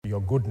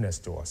your goodness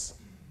to us.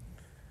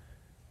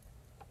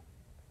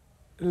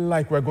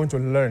 Like we're going to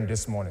learn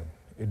this morning,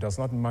 it does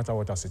not matter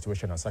what our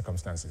situation and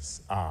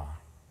circumstances are.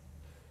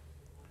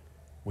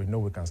 We know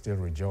we can still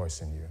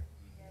rejoice in you.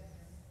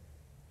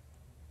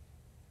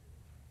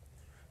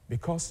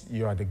 Because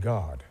you are the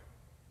God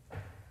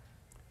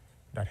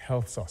that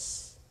helps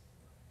us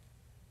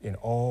in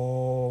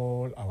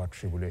all our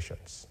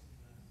tribulations,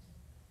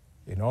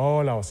 in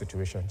all our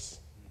situations,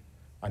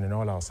 and in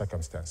all our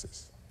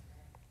circumstances.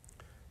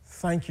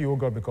 Thank you, O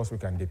God, because we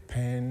can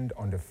depend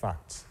on the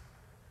fact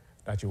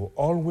that you will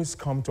always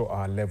come to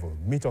our level,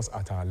 meet us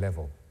at our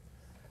level,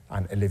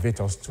 and elevate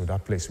us to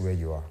that place where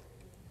you are.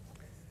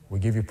 We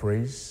give you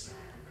praise,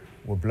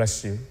 we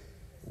bless you,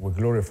 we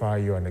glorify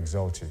you and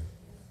exalt you.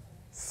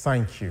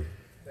 Thank you.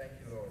 Thank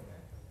you, Lord.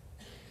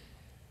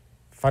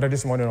 Father,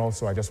 this morning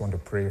also I just want to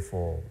pray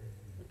for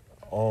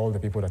all the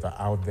people that are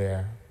out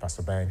there,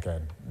 Pastor Bank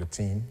and the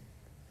team.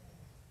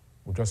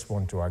 We just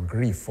want to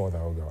agree further,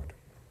 oh God,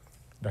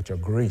 that your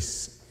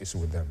grace is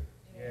with them.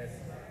 Yes.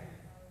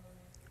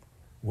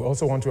 We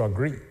also want to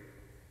agree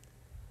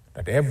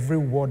that every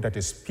word that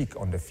is speak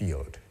on the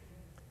field,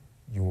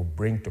 you will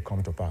bring to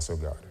come to pass, oh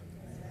God.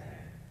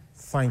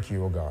 Thank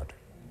you, oh God.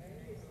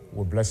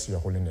 We bless your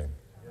holy name.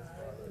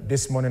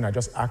 This morning, I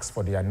just ask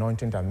for the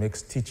anointing that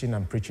makes teaching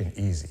and preaching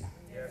easy.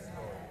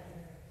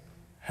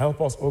 Help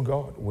us, oh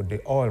God, with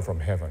the oil from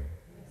heaven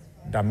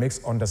that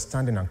makes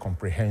understanding and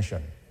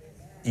comprehension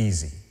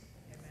easy.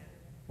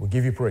 We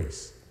give you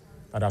praise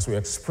that as we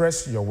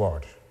express your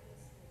word,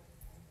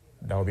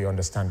 there will be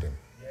understanding.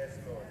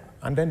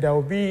 And then there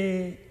will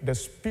be the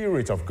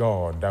Spirit of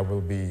God that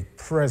will be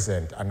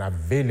present and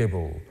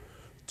available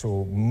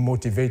to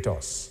motivate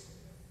us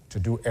to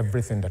do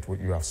everything that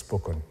you have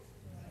spoken.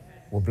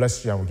 We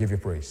bless you and we give you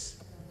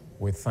praise.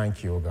 We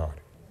thank you, O God.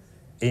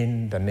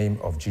 In the name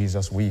of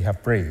Jesus, we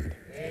have prayed.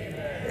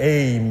 Amen.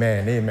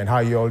 Amen. Amen. How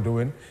are you all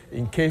doing?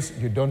 In case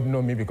you don't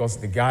know me, because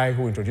the guy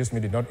who introduced me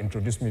did not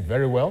introduce me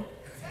very well,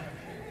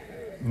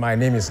 my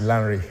name is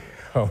Lanre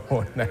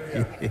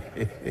Omonaiye.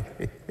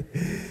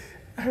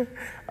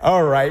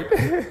 All right.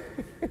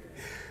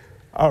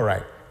 All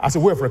right. As a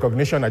way of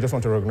recognition, I just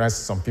want to recognize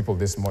some people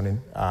this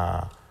morning.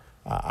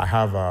 I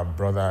have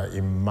brother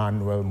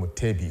Emmanuel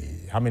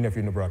Mutebi. How many of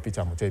you know brother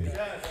Peter Mutebi?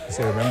 Yes.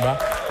 So remember,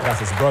 that's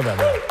his brother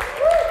there.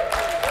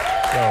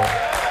 So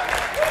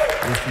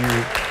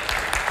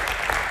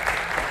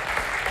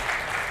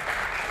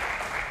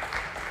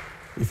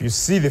if you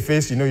see the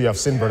face, you know you have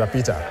seen brother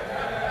Peter.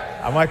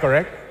 Am I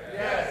correct?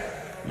 Yes.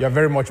 You are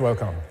very much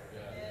welcome.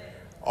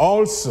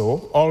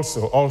 Also,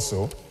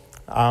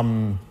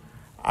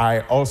 I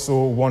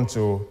also want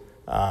to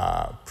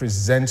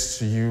present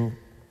to you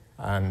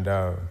and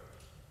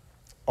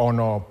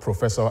honor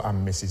Professor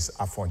and Mrs.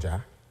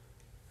 Afonja.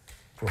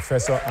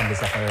 Professor and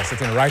Mrs. Afonja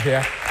sitting right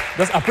here.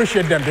 Just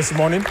appreciate them this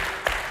morning.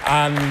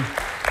 And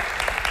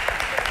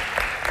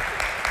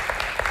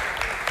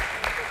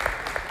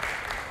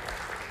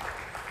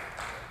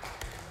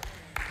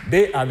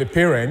they are the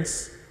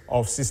parents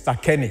of Sister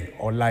Kenny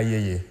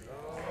Olayeye.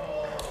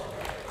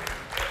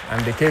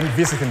 And they came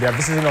visiting, they are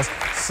visiting us.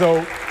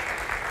 So,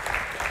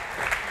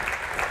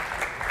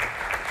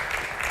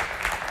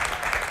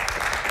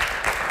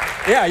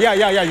 yeah,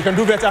 you can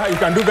do better. You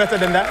can do better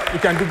than that. You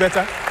can do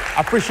better.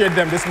 Appreciate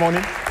them this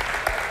morning.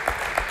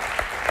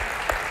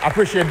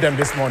 Appreciate them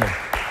this morning.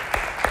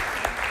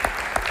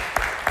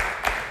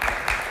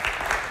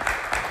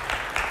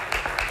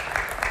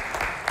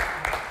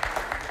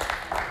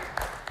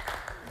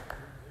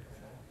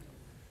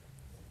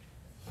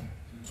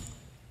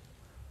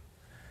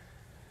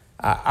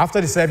 After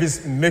the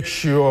service, make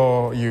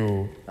sure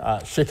you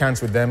shake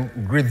hands with them,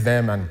 greet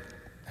them, and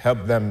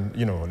help them,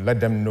 let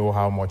them know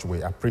how much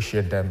we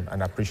appreciate them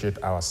and appreciate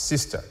our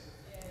sister.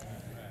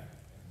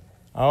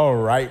 All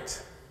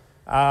right.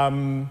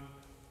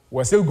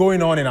 We're still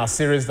going on in our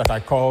series that I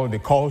call the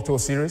Call to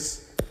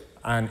series,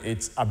 and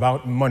it's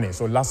about money.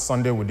 So last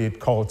Sunday we did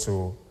Call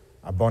to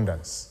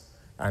Abundance,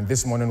 and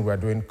this morning we're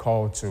doing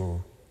Call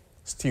to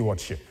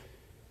Stewardship.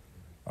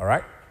 All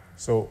right?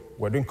 So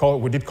we did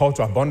Call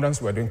to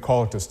Abundance, we're doing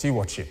Call to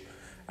Stewardship.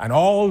 And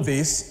all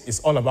this is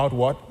all about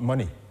what?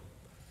 Money.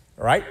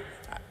 Right?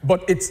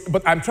 But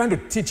I'm trying to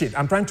teach it.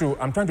 I'm trying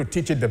to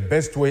teach it the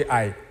best way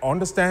I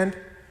understand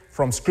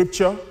from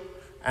Scripture,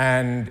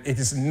 and it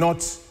is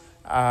not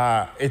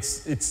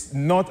it's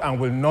not and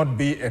will not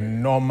be a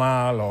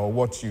normal or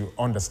what you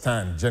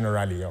understand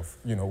generally of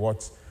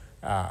what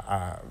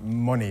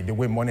money, the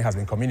way money has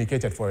been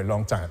communicated for a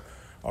long time.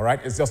 All right,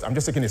 I'm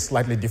just taking a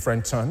slightly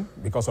different turn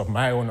because of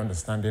my own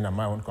understanding and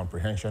my own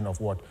comprehension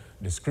of what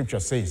the Scripture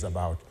says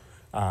about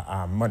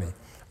money.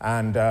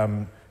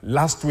 And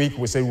last week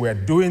we said we're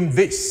doing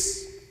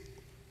this.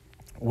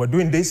 We're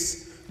doing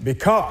this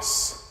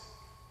because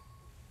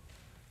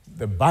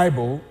the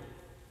Bible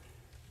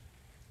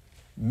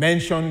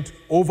mentioned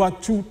over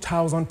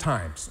 2,000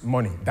 times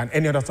money than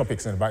any other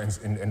topics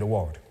in the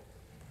world.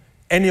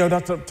 Any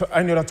other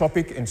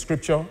topic in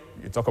Scripture,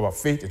 you talk about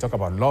faith, you talk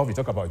about love, you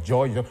talk about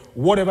joy,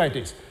 whatever it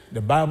is,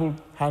 the Bible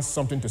has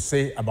something to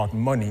say about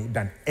money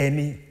than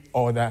any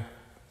other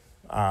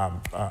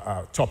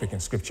topic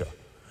in Scripture.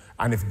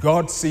 And if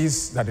God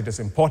sees that it is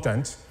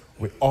important,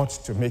 we ought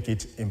to make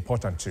it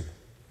important too.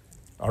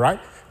 All right?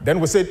 Then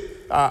we said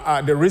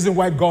the reason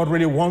why God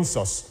really wants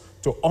us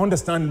to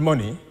understand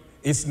money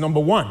is,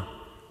 number one,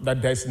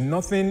 that there's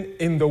nothing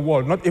in the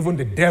world, not even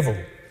the devil,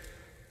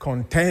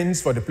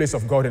 contends for the place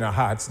of God in our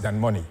hearts than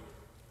money.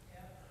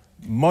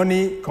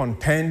 Money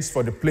contends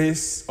for the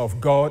place of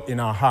God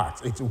in our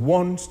hearts. It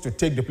wants to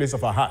take the place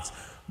of our hearts.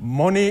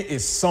 Money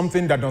is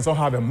something that does not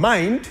have a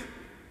mind,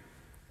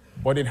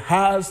 but it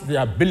has the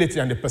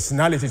ability and the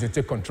personality to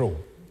take control.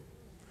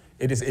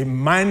 It is a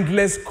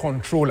mindless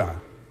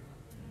controller.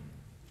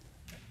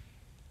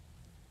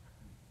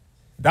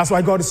 That's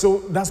why God is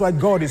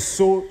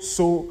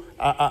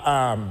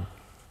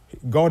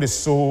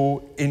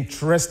so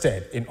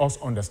interested in us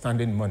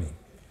understanding money.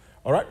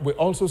 All right? We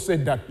also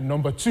said that,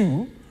 number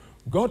two,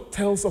 God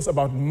tells us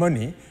about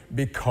money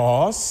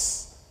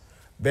because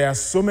there are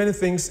so many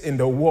things in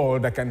the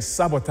world that can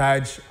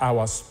sabotage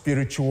our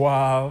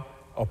spiritual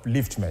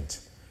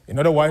upliftment. In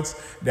other words,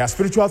 there are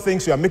spiritual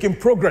things, you are making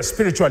progress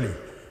spiritually,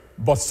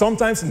 but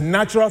sometimes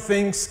natural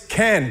things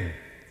can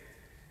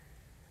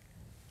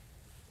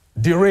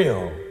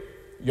derail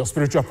your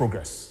spiritual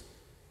progress.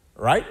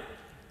 Right?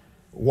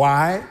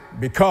 Why?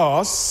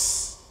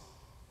 Because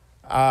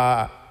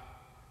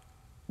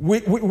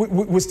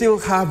we still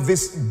have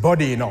this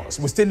body in us.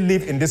 We still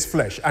live in this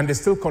flesh, and they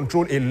still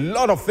control a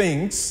lot of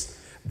things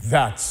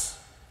that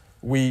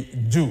we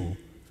do.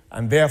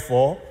 And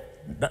therefore,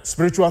 that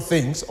spiritual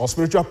things or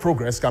spiritual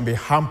progress can be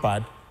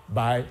hampered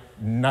by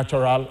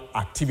natural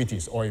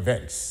activities or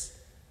events.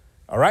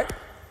 All right?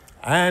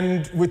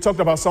 And we talked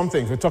about some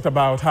things. We talked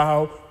about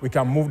how we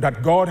can move,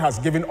 that God has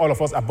given all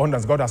of us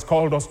abundance. God has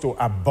called us to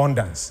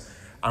abundance.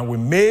 And we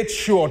made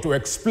sure to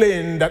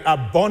explain that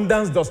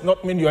abundance does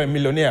not mean you're a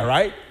millionaire,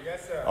 right?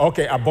 Yes, sir.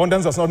 Okay,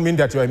 abundance does not mean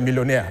that you're a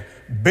millionaire.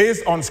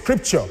 Based on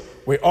Scripture,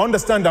 we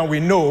understand and we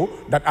know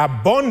that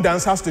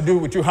abundance has to do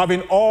with you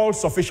having all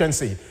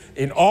sufficiency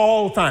in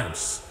all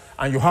times,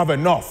 and you have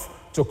enough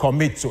to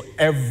commit to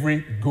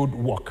every good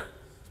work.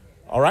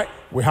 All right?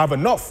 We have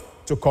enough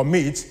to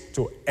commit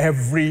to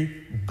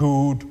every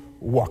good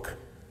work.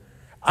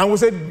 And we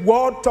said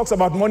God talks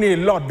about money a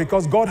lot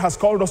because God has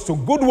called us to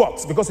good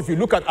works. Because if you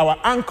look at our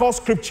anchor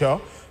scripture,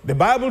 the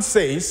Bible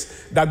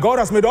says that God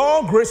has made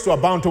all grace to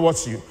abound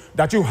towards you,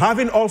 that you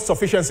having all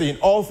sufficiency in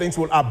all things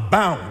will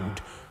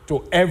abound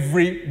to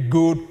every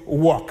good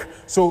work.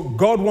 So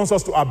God wants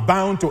us to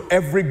abound to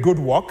every good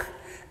work.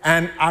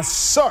 And as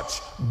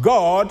such,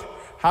 God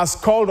has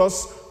called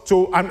us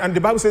to, and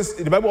the Bible says,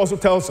 the Bible also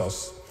tells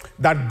us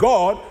that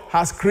God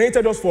has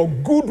created us for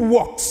good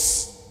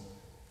works.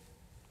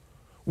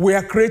 We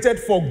are created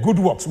for good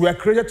works. We are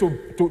created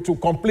to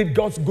complete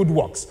God's good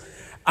works.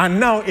 And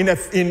now in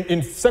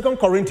 2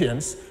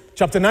 Corinthians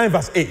chapter 9,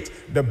 verse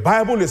 8, the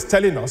Bible is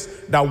telling us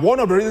that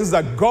one of the reasons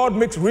that God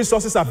makes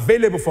resources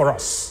available for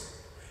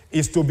us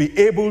is to be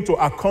able to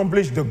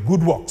accomplish the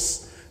good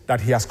works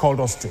that He has called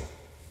us to.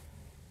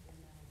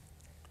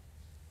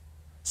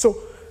 So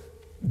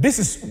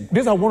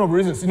these are one of the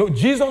reasons. You know,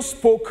 Jesus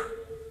spoke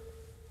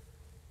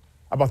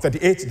about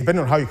 38, depending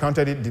on how you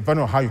counted it,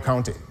 depending on how you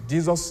count it.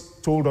 Jesus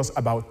told us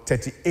about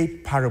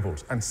 38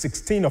 parables, and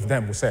 16 of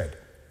them, we said,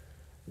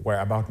 were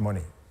about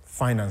money,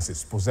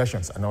 finances,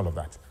 possessions, and all of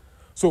that.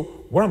 So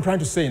what I'm trying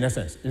to say, in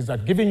essence, is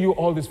that giving you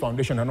all this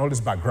foundation and all this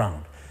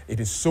background, it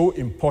is so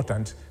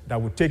important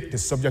that we take the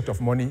subject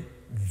of money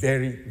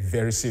very,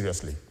 very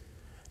seriously.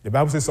 The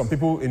Bible says some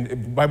people in the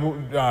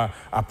Bible,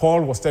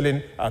 Paul was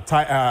telling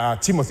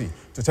Timothy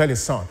to tell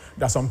his son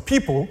that some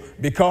people,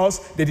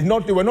 because they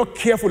were not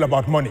careful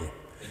about money,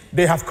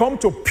 they have come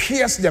to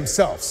pierce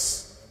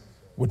themselves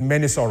with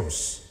many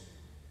sorrows.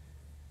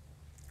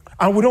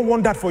 And we don't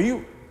want that for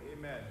you.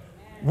 Amen.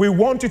 We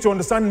want you to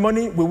understand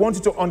money. We want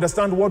you to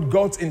understand what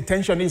God's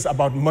intention is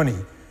about money.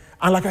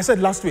 And like I said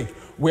last week,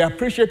 we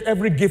appreciate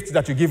every gift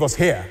that you give us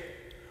here.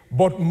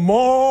 But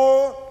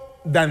more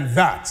than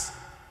that,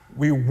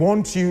 we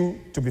want you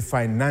to be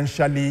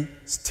financially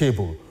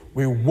stable.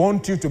 We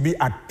want you to be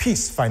at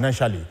peace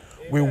financially.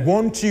 We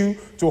want you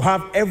to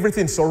have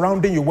everything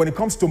surrounding you. When it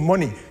comes to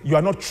money, you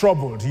are not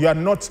troubled. You are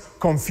not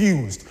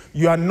confused.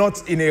 You are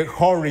not in a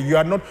hurry. You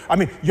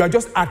are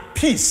just at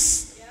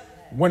peace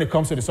when it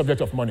comes to the subject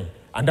of money.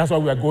 And that's why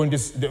we are going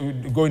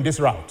this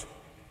route.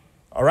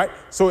 All right?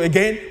 So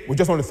again, we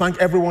just want to thank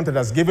everyone that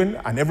has given,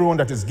 and everyone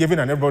that is giving,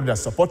 and everybody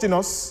that's supporting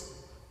us.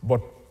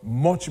 But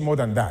much more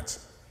than that,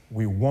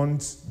 we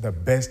want the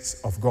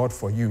best of God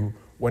for you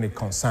when it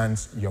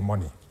concerns your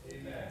money.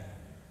 Amen.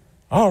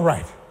 All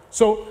right.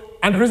 So,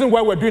 and the reason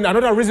why we're doing,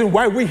 another reason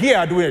why we here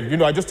are doing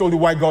it, I just told you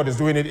why God is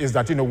doing it, is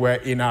that,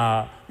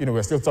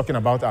 we're still talking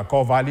about our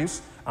core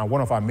values, and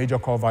one of our major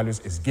core values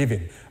is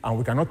giving. And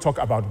we cannot talk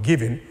about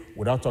giving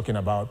without talking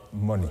about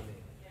money.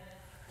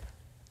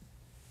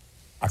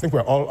 I think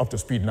we're all up to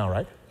speed now,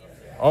 right?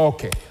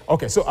 Okay,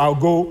 so I'll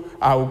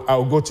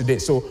go today.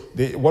 So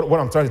what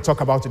I'm trying to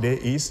talk about today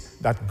is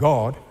that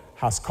God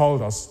has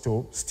called us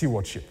to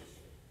stewardship.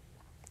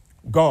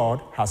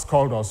 God has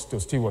called us to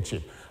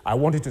stewardship. I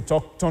want you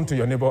to turn to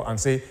your neighbor and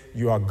say,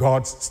 you are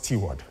God's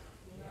steward.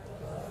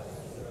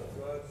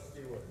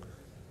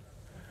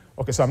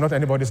 Okay, so I'm not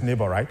anybody's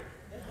neighbor, right?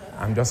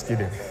 I'm just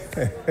kidding.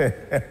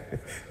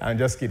 I'm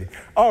just kidding.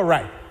 All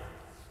right.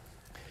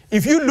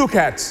 If you look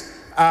at,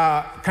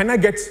 can I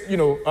get,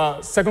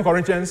 2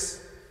 Corinthians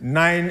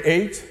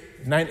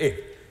 9:8?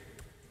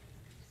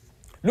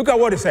 Look at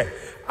what it said.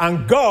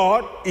 And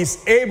God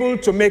is able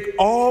to make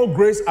all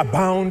grace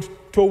abound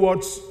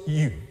towards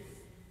you,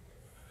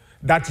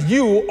 that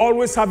you,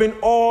 always having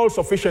all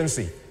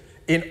sufficiency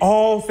in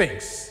all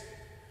things,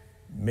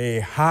 may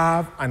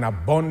have an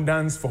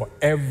abundance for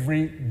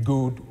every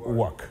good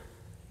work.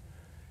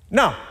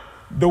 Now,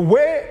 the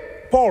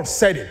way Paul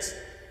said it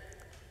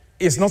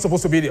is not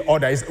supposed to be the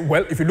order.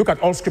 Well, if you look at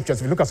all scriptures,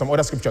 if you look at some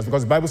other scriptures,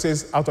 because the Bible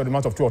says, out of the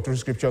mouth of 2 or 3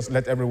 scriptures,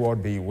 let every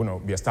word be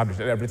established,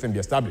 let everything be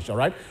established, all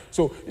right?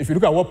 So if you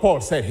look at what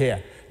Paul said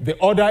here, the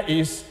order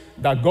is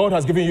that God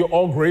has given you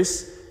all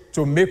grace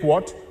to make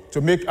what? To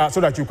make,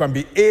 so that you can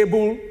be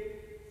able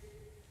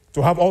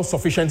to have all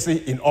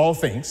sufficiency in all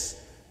things,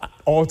 at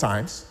all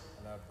times,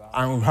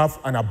 and have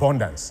an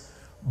abundance.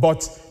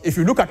 But if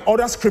you look at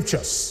other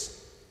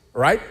scriptures,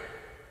 right?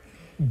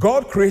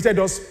 God created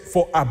us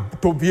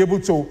to be able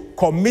to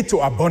commit to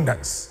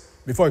abundance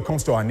before it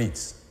comes to our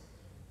needs.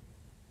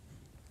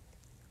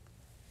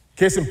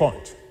 Case in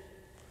point.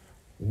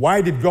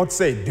 Why did God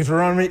say,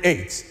 Deuteronomy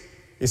 8,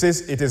 it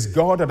says, it is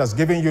God that has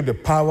given you the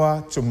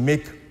power to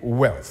make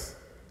wealth.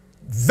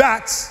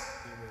 That,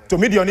 to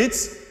meet your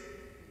needs?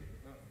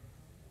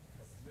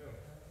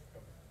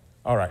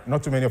 All right,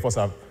 not too many of us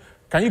have.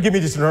 Can you give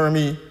me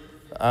Deuteronomy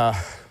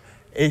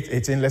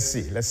 8:18? Let's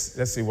see.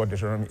 Let's see what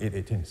Deuteronomy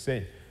 8:18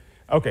 says.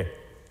 Okay.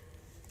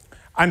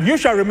 And you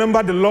shall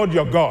remember the Lord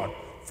your God,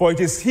 for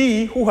it is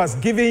he who has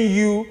given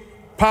you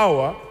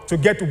power to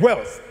get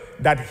wealth,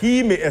 that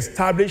he may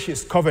establish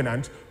his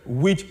covenant,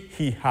 which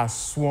he has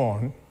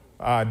sworn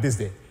this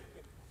day.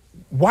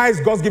 Why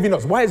is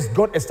why is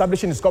God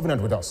establishing his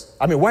covenant with us?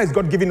 Why is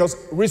God giving us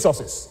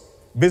resources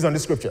based on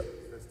this scripture?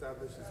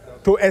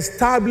 To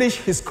establish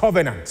his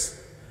covenant.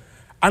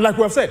 And like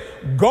we have said,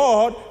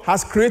 God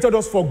has created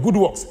us for good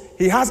works.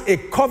 He has a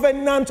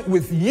covenant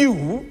with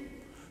you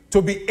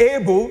to be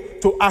able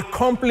to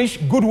accomplish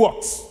good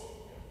works.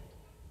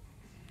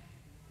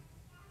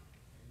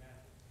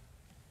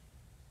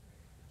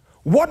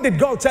 What did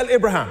God tell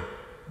Abraham?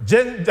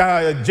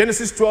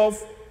 Genesis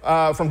 12,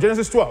 from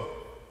Genesis 12,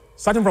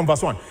 starting from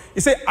verse 1. He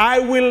said, I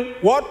will,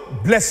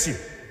 what? Bless you.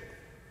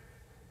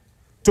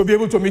 To be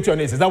able to meet your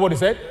needs. Is that what he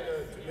said?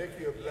 To make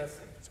you a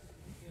blessing.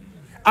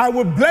 I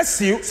will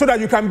bless you so that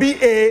you can be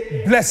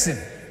a blessing.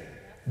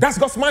 That's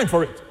God's mind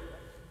for it.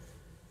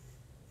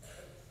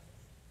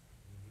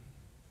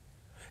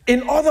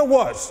 In other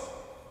words,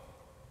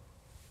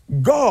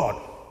 God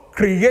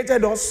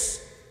created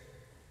us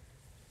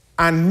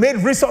and made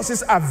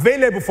resources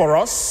available for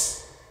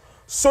us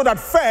so that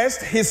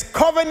first his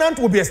covenant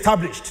will be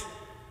established.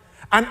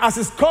 And as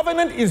his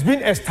covenant is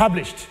being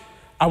established,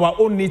 our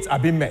own needs are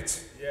being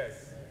met.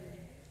 Yes.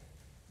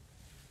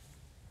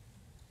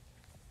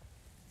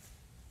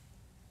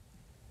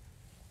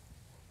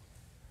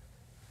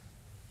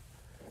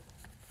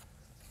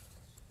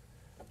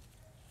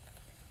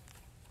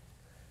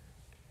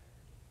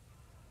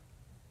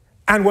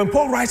 And when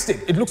Paul writes it,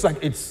 it looks like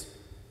it's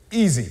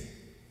easy.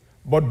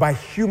 But by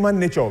human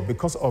nature,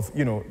 because of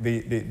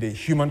the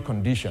human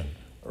condition,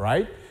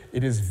 right?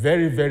 It is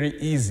very, very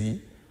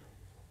easy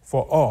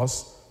for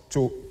us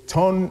to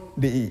turn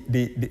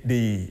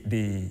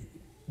the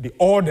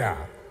order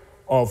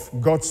of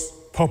God's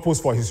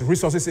purpose for his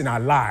resources in our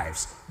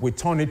lives. We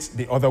turn it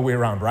the other way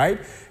around, right?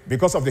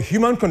 Because of the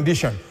human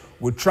condition,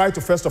 we try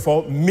to first of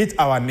all meet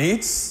our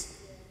needs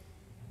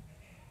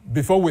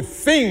before we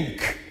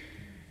think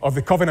of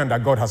the covenant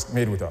that God has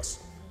made with us.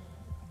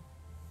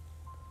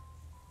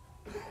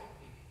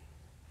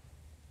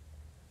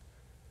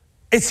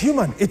 It's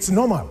human, it's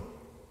normal.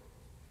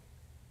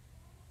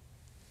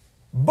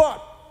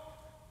 But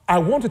I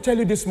want to tell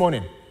you this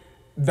morning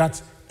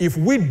that if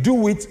we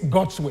do it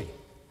God's way,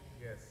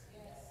 yes,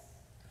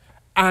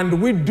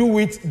 and we do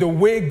it the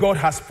way God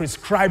has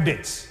prescribed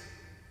it,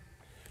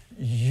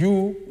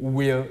 you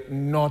will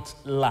not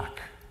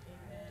lack.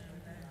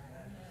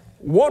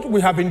 What we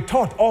have been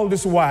taught all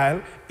this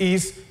while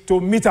is to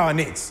meet our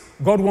needs.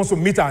 God wants to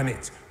meet our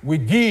needs. We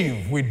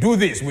give, we do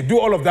this, we do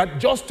all of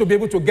that just to be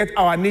able to get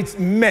our needs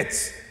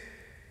met.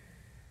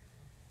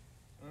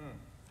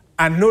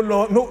 And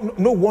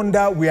no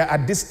wonder we are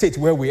at this state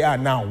where we are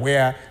now,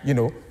 where,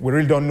 we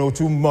really don't know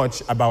too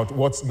much about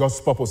what God's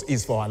purpose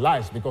is for our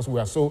lives, because we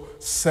are so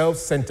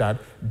self-centered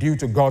due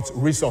to God's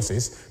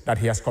resources that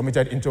he has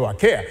committed into our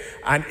care.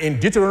 And in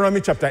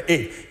Deuteronomy chapter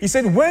 8, he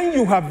said, when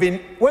you have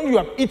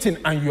eaten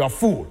and you are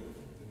full,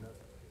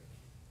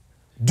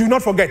 do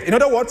not forget. In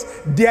other words,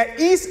 there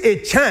is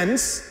a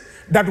chance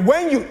that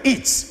when you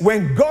eat,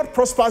 when God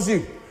prospers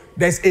you,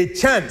 there's a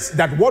chance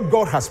that what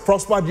God has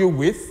prospered you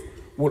with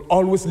will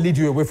always lead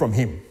you away from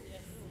him.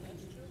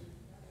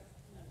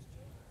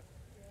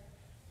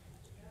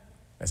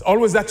 There's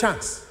always that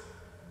chance.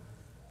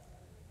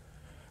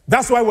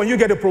 That's why when you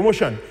get a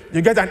promotion,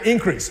 you get an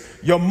increase.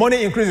 Your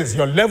money increases.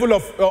 Your level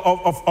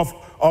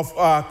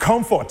of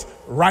comfort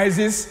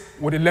rises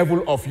with the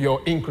level of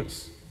your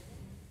increase.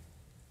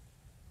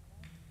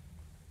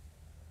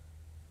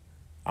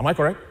 Am I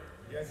correct?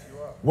 Yes, you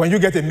are. When you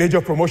get a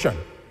major promotion,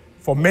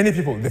 for many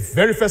people, the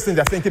very first thing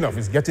they're thinking of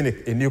is getting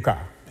a new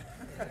car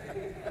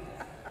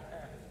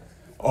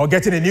or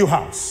getting a new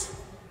house.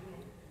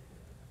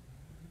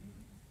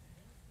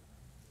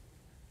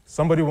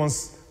 Somebody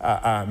once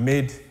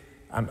made,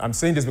 I'm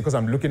saying this because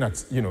I'm looking at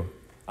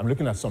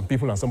some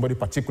people and somebody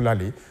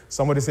particularly.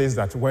 Somebody says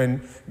that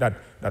when that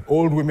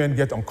old women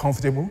get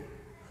uncomfortable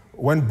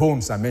when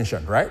bones are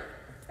mentioned, right?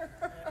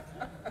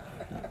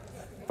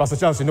 Pastor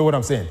Charles, you know what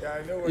I'm saying? Yeah,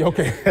 I know what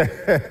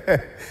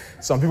okay.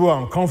 Some people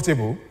are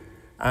uncomfortable,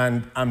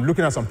 and I'm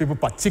looking at some people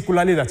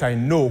particularly that I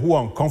know who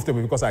are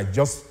uncomfortable because I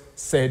just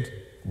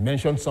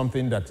mentioned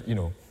something that,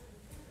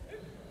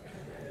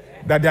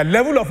 that their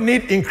level of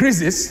need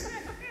increases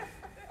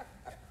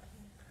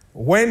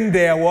when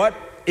their what?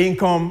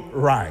 Income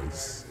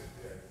rise.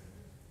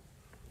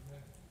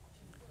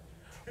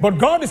 But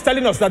God is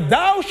telling us that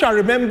thou shalt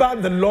remember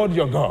the Lord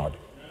your God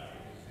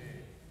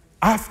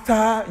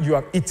after you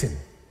have eaten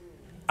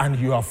and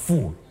you are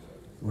full.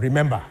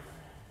 Remember.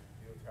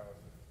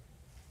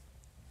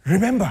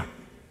 Remember.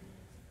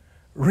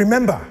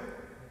 Remember.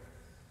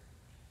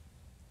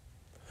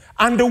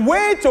 And the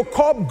way to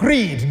curb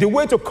greed, the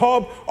way to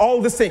curb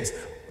all these things,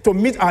 to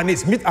meet our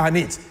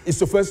needs, is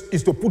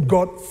to put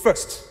God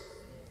first.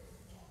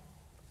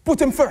 Put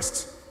him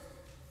first.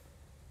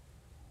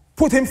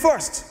 Put him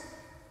first.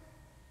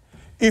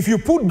 If you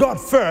put God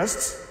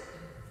first,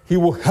 he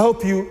will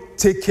help you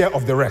take care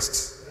of the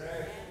rest.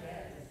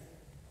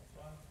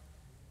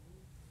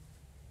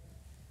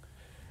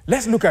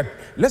 Let's look at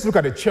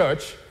the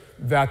church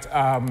that,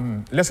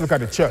 let's look at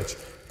the church.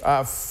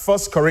 1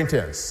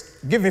 Corinthians.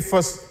 Give me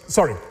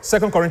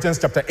 2 Corinthians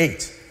chapter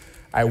 8.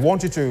 I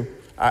want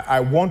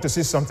to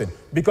see something.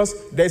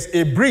 Because there's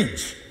a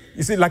bridge.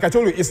 You see, like I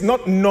told you, it's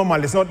not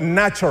normal, it's not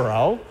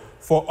natural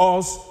for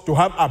us to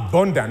have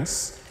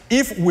abundance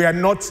if we are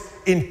not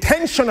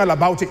intentional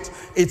about it.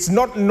 It's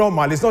not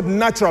normal, it's not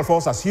natural for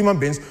us as human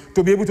beings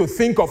to be able to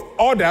think of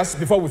others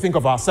before we think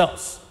of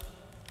ourselves.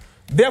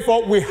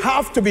 Therefore, we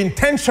have to be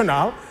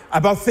intentional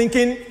about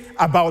thinking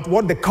about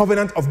what the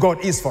covenant of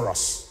God is for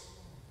us.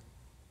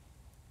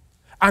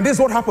 And this is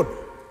what happened.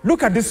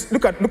 Look at this,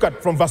 look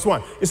at from verse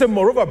 1. It said,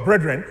 moreover,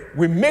 brethren,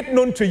 we make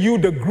known to you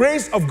the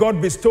grace of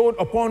God bestowed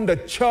upon the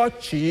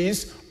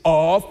churches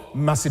of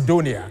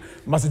Macedonia.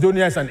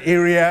 Macedonia is an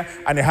area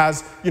and it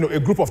has, a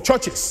group of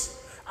churches.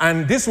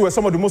 And these were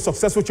some of the most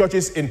successful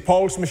churches in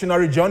Paul's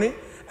missionary journey.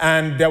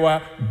 And there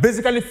were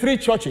basically 3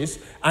 churches,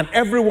 and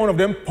every one of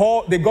them,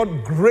 they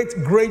got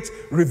great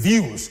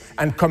reviews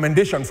and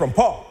commendation from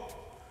Paul.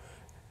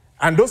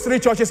 And those 3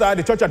 churches are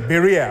the church at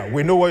Berea.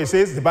 We know what it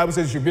says. The Bible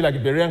says you should be like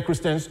the Berean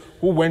Christians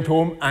who went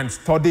home and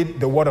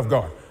studied the Word of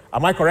God.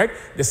 Am I correct?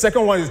 The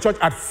second one is the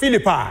church at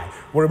Philippi.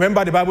 We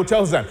remember the Bible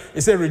tells them,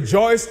 it says,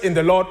 rejoice in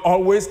the Lord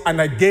always, and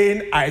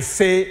again I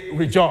say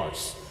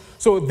rejoice.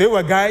 So they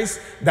were guys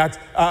that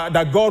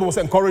God was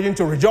encouraging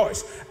to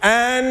rejoice.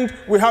 And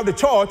we have the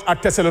church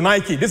at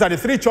Thessaloniki. These are the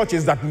 3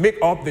 churches that make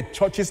up the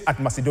churches at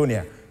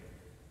Macedonia.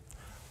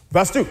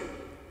 Verse 2.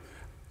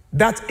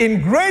 That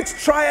in great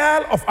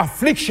trial of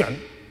affliction,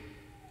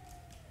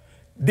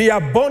 the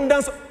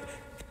abundance...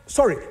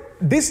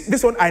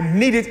 This one, I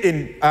need it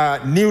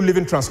in New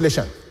Living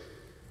Translation.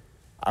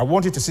 I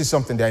want you to see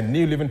something there in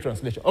New Living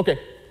Translation. Okay.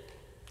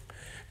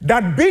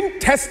 That being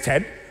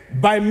tested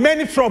by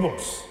many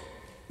troubles.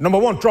 Number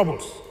 1,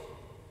 troubles.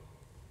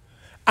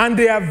 And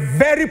they are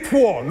very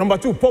poor. Number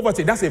 2,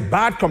 poverty. That's a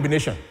bad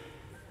combination.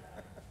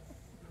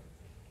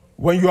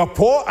 When you are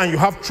poor and you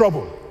have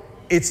trouble,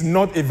 it's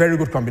not a very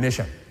good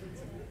combination.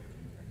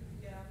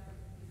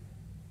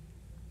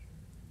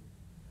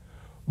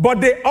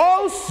 But they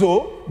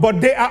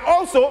are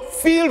also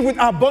filled with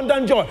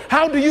abundant joy.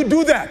 How do you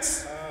do that?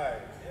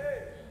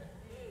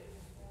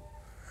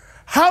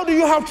 How do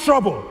you have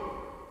trouble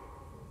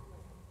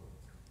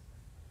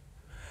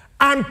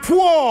and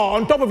poor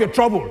on top of your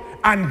trouble,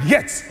 and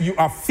yet you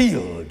are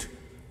filled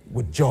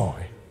with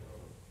joy?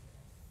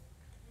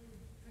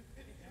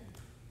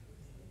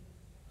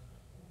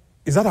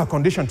 Is that our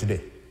condition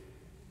today?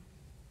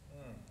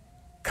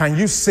 Can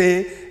you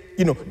say,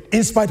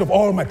 in spite of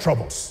all my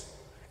troubles,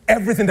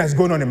 everything that's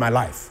going on in my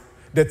life,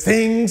 the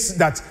things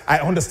that I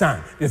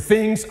understand, the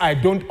things I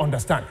don't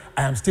understand,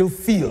 I am still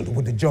filled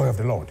with the joy of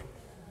the Lord?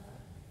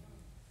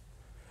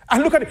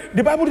 And look at it.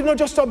 The Bible did not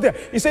just stop there.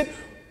 He said,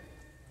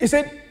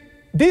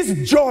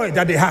 this joy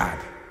that they had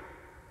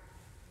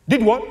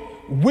did what?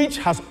 Which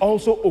has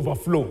also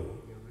overflowed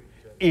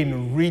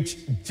in rich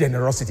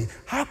generosity.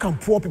 How can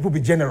poor people be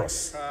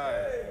generous?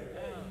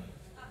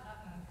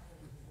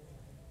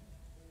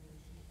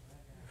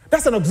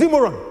 That's an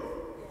oxymoron.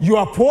 you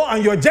are poor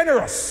and you're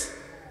generous.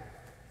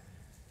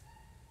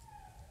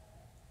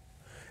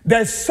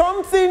 There's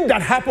something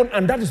that happened,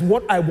 and that is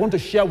what I want to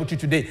share with you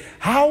today.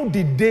 How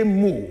did they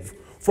move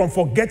from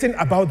forgetting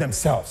about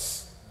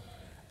themselves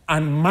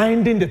and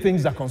minding the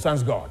things that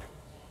concerns God?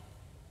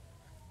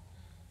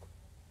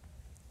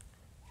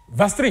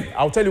 Verse 3,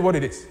 I'll tell you what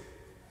it is.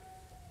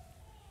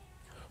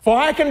 For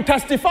I can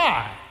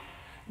testify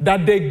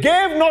that they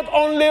gave not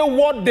only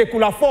what they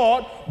could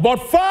afford, but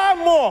far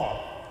more.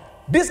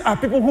 These are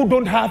people who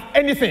don't have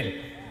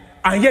anything,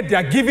 and yet they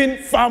are giving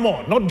far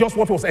more, not just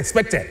what was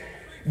expected.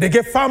 They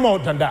gave far more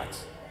than that.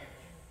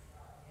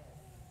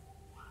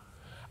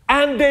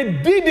 And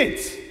they did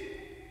it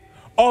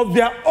of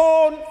their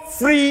own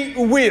free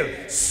will.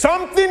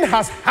 Something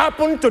has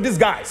happened to these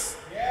guys.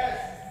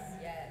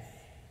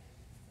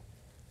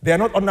 They are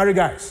not ordinary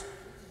guys.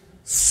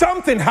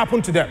 Something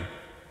happened to them.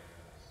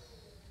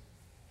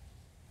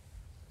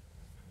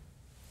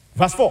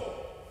 Verse 4.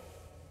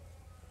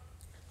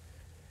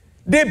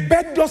 They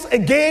begged us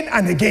again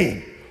and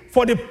again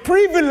for the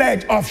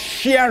privilege of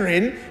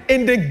sharing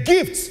in the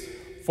gifts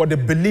for the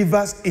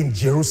believers in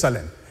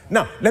Jerusalem.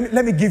 Now,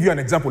 let me give you an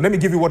example. Let me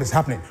give you what is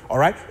happening, all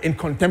right, in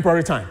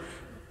contemporary time.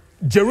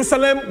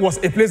 Jerusalem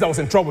was a place that was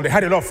in trouble. They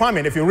had a lot of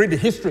famine. If you read the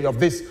history of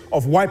this,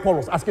 of why Paul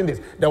was asking this,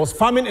 there was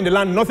famine in the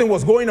land, nothing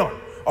was going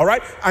on, all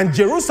right? And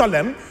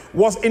Jerusalem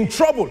was in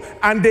trouble,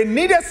 and they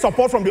needed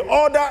support from the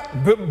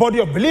other body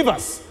of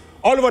believers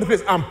all over the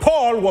place. And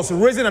Paul was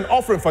raising an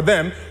offering for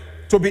them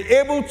to be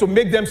able to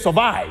make them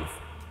survive.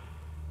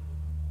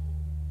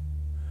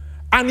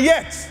 And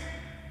yet,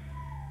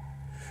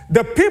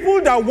 the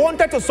people that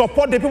wanted to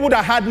support the people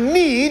that had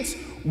needs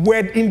were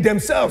in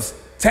themselves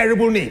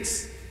terrible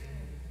needs.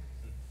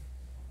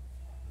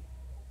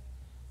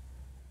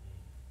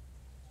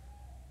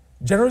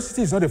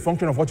 Generosity is not a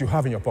function of what you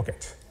have in your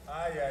pocket.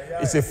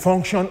 It's a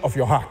function of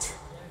your heart.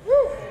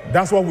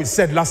 That's what we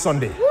said last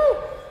Sunday.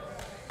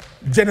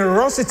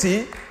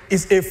 Generosity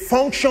is a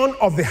function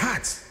of the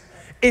heart.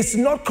 It's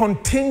not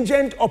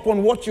contingent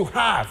upon what you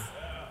have.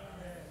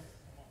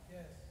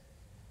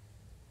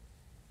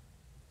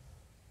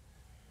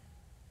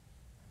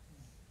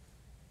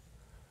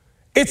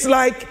 It's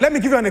like, let me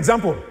give you an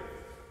example.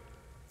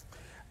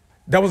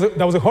 There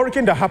was a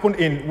hurricane that happened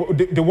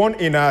in the one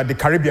in the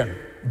Caribbean,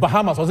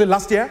 Bahamas. Was it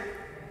last year?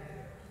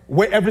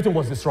 Where everything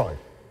was destroyed.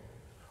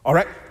 All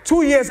right.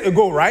 2 years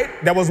ago, right?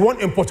 There was one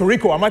in Puerto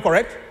Rico. Am I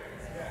correct?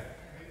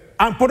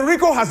 And Puerto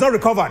Rico has not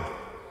recovered.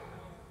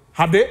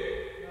 Have they?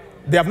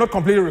 They have not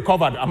completely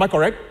recovered. Am I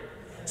correct?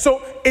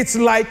 So it's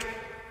like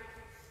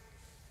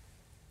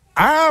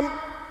I'm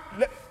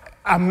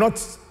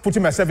not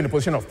putting myself in the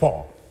position of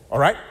Paul. All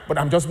right? But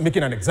I'm just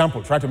making an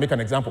example, trying to make an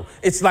example.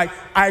 It's like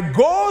I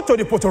go to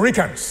the Puerto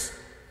Ricans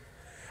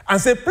and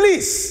say,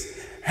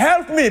 please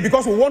help me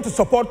because we want to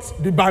support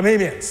the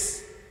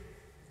Bahamians.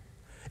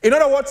 In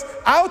other words,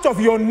 out of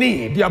your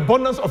need, the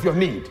abundance of your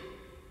need,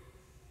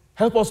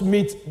 help us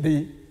meet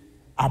the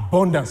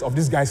abundance of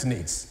this guy's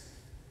needs.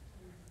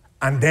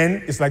 And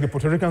then it's like the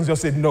Puerto Ricans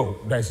just said, no,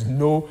 there's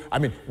no,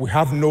 we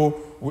have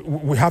no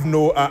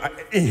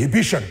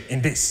inhibition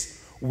in this.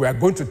 We are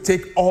going to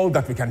take all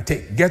that we can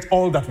take, get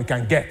all that we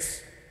can get,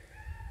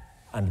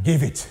 and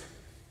give it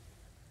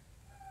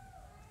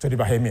to the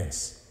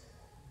Bahamians.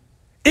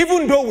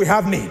 Even though we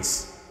have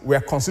needs, we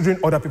are considering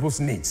other people's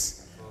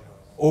needs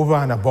over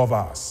and above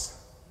ours.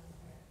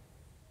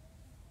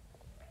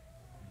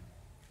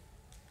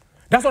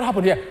 That's what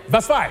happened here.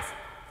 Verse 5.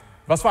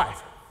 Verse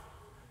 5.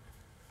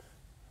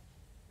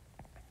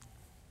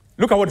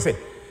 Look at what it said.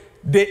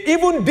 They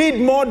even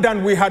did more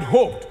than we had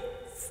hoped.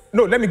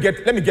 No, let me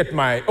get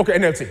my, okay,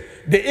 NLT.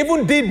 They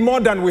even did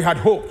more than we had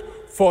hoped,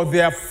 for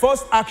their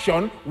first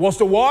action was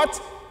to what?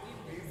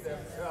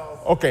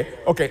 Okay,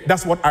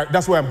 that's where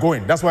I'm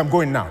going. That's where I'm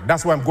going now.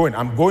 That's where I'm going.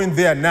 I'm going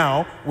there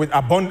now with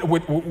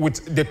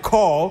the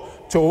call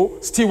to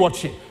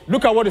stewardship.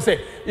 Look at what it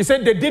said. It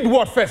said they did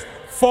what first?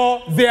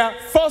 For their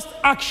first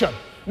action.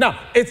 Now,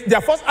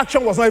 their first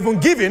action was not even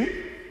given.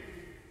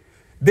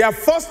 Their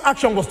first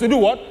action was to do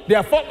what?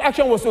 Their first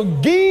action was to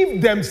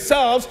give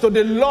themselves to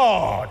the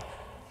Lord.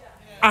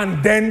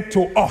 And then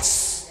to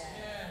us.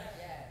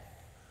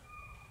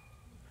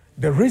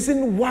 The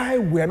reason why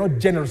we are not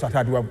generous at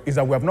heart is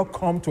that we have not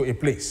come to a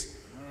place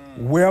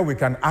where we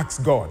can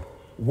ask God,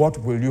 what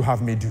will you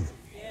have me do?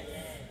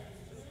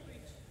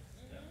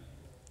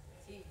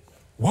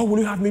 What will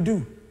you have me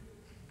do?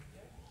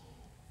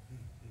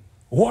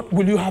 What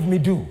will you have me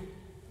do?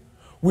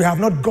 We have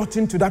not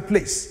gotten to that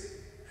place.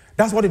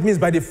 That's what it means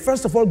by they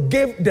first of all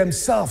gave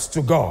themselves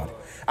to God.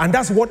 And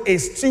that's what a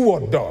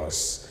steward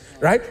does.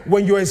 Right?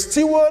 When you're a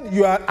steward,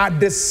 you are at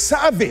the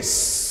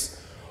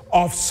service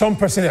of some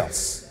person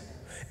else.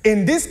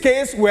 In this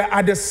case, we're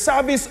at the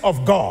service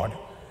of God.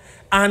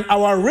 And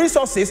our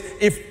resources,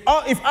 if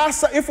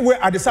we're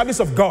at the service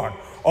of God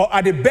or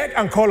at the beck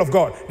and call of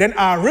God, then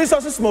our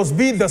resources must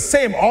be the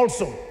same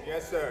also.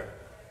 Yes, sir.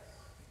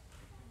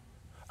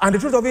 And the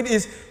truth of it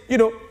is,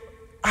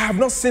 I have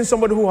not seen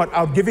somebody who had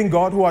outgiven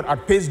God, who had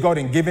outpaced God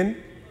in giving.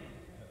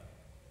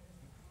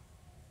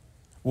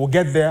 We'll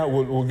get there.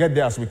 We'll get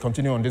there as we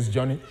continue on this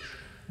journey.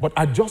 But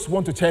I just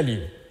want to tell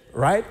you,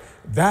 right,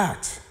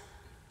 that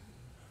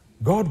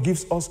God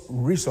gives us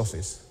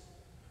resources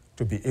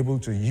to be able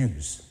to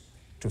use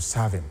to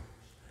serve Him.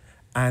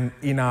 And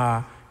in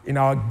our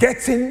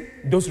getting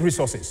those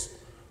resources,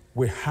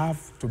 we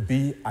have to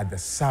be at the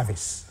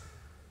service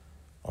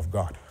of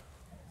God.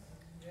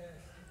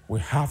 We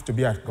have to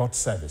be at God's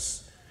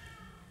service.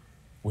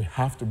 We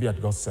have to be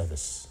at God's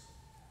service.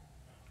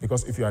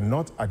 Because if you are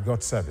not at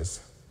God's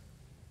service,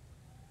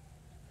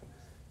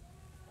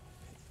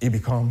 it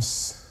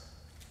becomes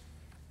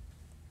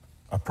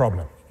a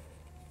problem.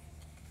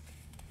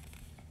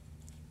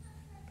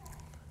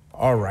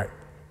 All right.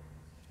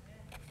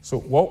 So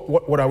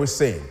what are we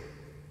saying?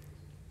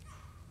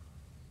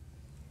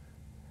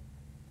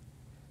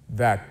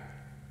 That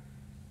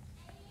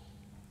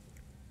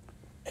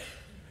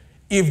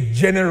if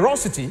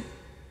generosity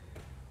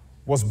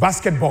was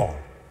basketball,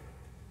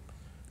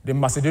 the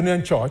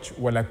Macedonian church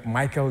were like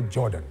Michael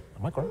Jordan.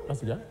 Am I correct? That's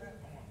the guy?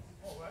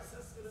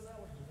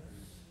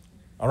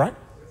 All right?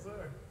 Yes,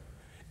 sir.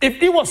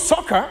 If it was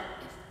soccer,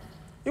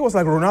 it was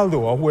like Ronaldo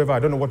or whoever. I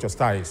don't know what your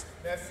star is.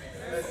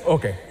 Messi.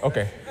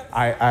 Okay.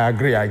 I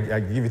agree. I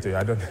give it to you.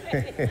 I don't.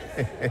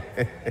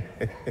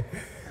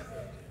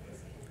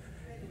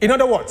 In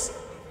other words,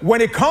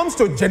 when it comes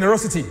to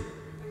generosity,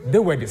 they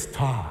were the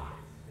star.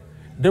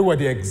 They were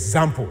the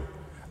example.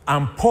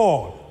 And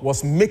Paul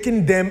was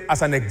making them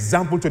as an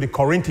example to the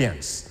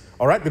Corinthians.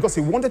 All right? Because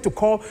he wanted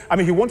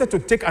to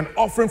take an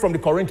offering from the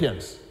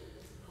Corinthians,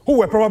 who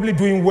were probably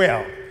doing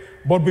well.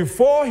 But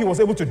before he was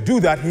able to do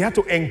that, he had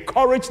to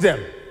encourage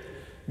them.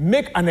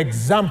 Make an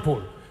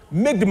example.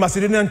 Make the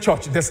Macedonian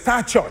church, the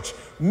star church,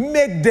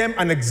 make them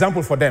an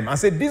example for them. And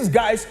say, these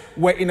guys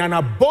were in an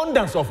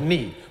abundance of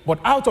need, but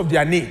out of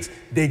their needs,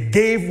 they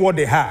gave what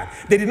they had.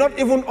 They did not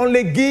even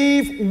only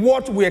give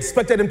what we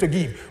expected them to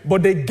give,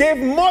 but they gave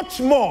much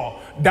more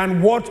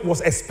than what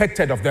was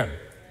expected of them.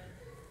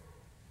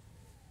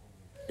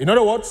 In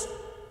other words,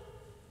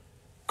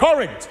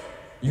 Corinth,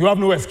 you have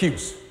no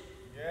excuse.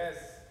 Yes.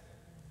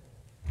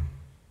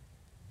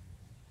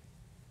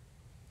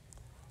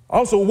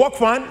 Also,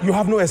 Workfan, you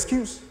have no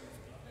excuse.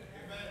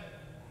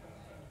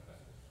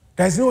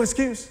 There's no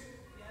excuse.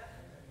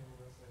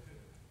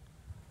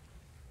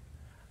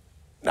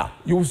 Now,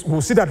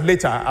 we'll see that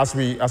later as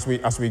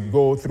we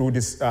go through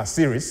this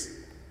series.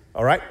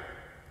 All right.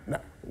 Now,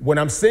 when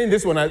I'm saying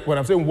this, when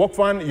I'm saying work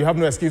fund, you have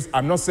no excuse.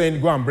 I'm not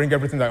saying go and bring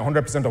everything, like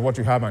 100% of what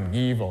you have and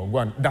give, or go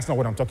and. That's not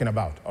what I'm talking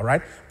about. All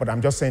right. But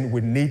I'm just saying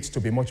we need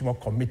to be much more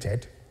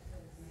committed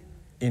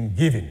in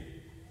giving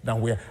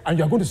than we are. And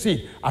you're going to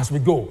see as we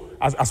go.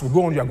 As we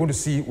go on, you're going to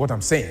see what I'm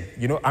saying.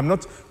 You know,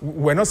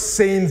 we're not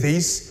saying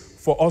this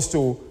for us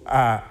to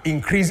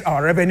increase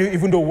our revenue,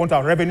 even though we want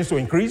our revenues to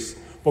increase.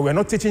 But we're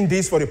not teaching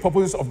this for the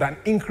purpose of an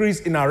increase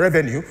in our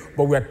revenue,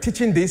 but we are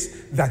teaching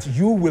this that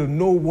you will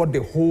know what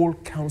the whole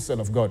counsel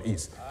of God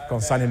is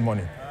concerning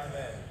money.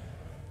 Amen.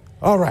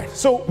 All right.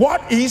 So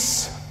what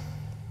is,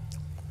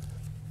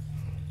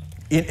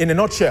 in a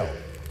nutshell,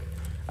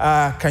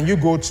 can you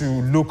go to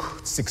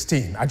Luke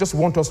 16? I just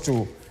want us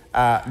to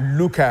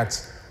look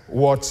at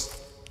what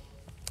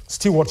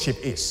stewardship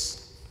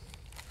is.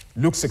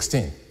 Luke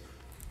 16.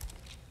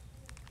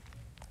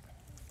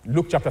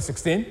 Luke chapter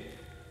 16,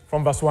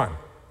 from verse 1.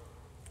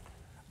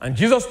 And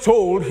Jesus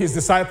told this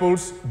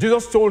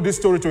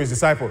story to his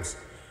disciples.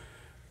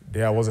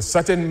 There was a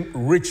certain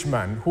rich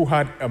man who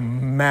had a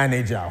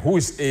manager. Who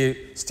is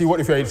a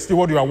steward? If you're a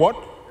steward, you are what?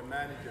 A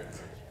manager.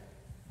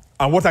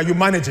 And what are you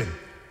managing?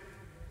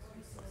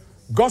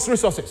 God's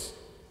resources.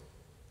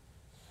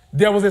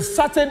 There was a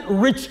certain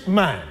rich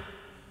man.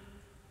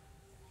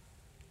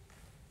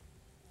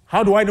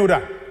 How do I know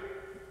that?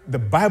 The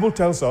Bible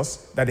tells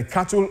us that the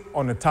cattle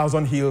on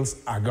 1,000 hills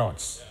are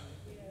God's.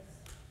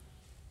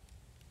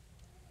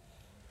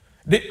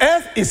 The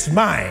earth is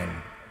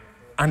mine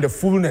and the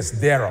fullness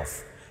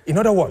thereof. In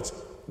other words,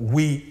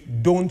 we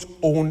don't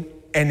own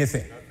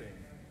anything.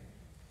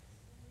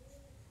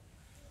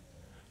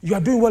 You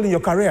are doing well in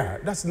your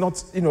career. That's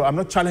not, I'm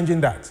not challenging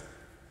that.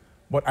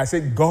 But I say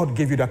God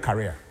gave you that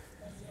career.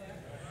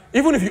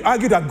 Even if you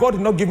argue that God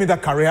did not give me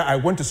that career, I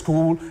went to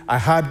school, I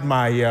had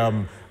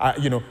my,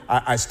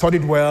 I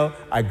studied well,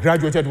 I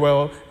graduated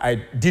well, I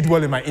did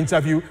well in my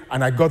interview,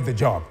 and I got the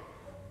job.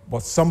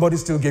 But somebody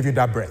still gave you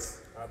that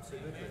breath.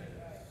 Absolutely.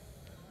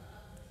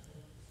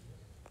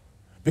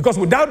 Because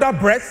without that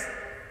breath,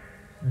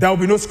 there will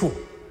be no school.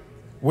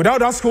 Without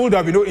that school,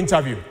 there will be no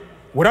interview.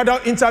 Without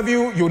that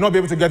interview, you will not be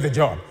able to get the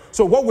job.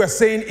 So what we're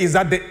saying is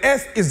that the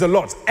earth is the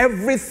Lord's.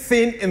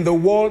 Everything in the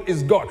world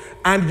is God.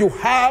 And you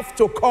have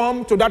to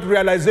come to that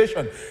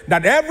realization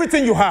that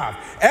everything you have,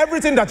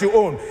 everything that you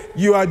own,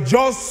 you are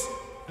just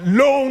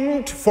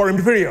loaned for a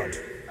period.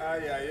 Aye,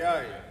 aye,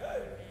 aye.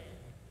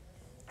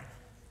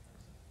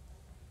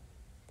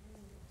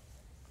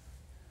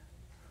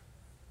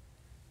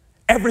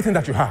 Everything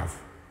that you have,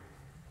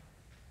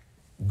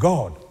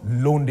 God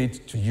loaned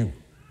it to you.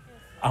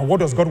 And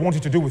what does God want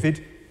you to do with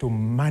it? To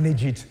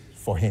manage it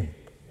for Him.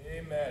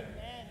 Amen.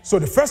 So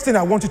the first thing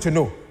I want you to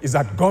know is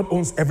that God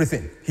owns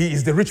everything. He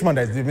is the rich man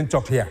that is being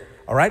talked here.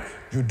 All right?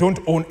 You don't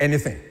own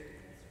anything.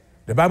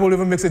 The Bible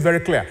even makes it very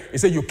clear. It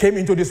says you came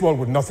into this world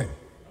with nothing.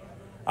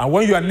 And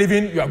when you are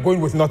living, you are going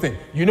with nothing.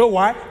 You know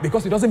why?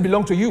 Because it doesn't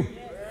belong to you.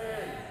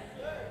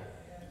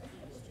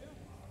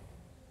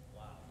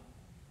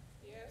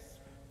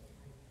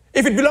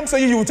 If it belongs to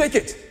you, you will take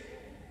it.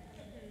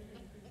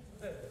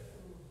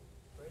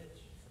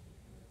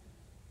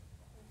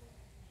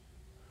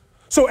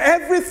 So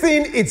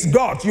everything it's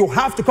God, you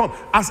have to come.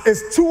 As a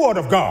steward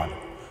of God,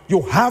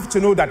 you have to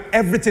know that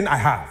everything I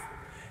have,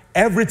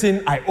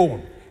 everything I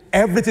own,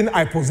 everything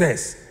I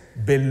possess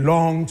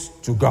belongs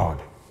to God.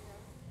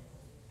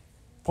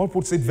 Paul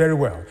puts it very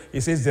well. He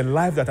says, the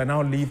life that I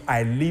now live,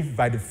 I live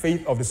by the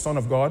faith of the Son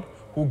of God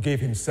who gave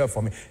himself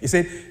for me. He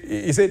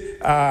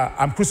said,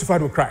 I'm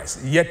crucified with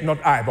Christ, yet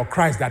not I, but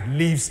Christ that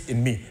lives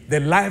in me. The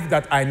life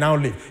that I now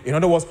live. In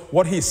other words,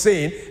 what he's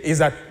saying is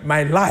that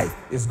my life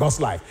is God's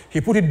life. He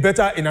put it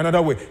better in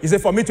another way. He said,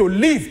 for me to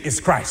live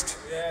is Christ,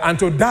 and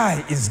to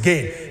die is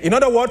gain. In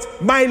other words,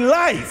 my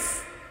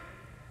life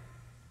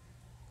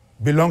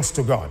belongs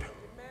to God.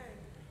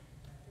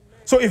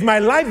 So if my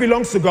life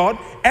belongs to God,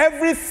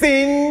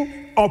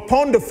 everything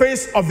upon the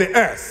face of the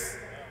earth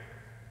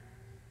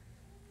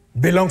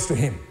belongs to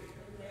him.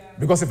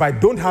 Because if I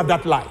don't have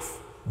that life,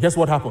 guess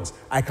what happens?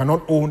 I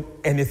cannot own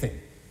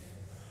anything.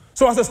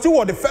 So as a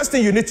steward, the first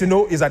thing you need to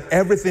know is that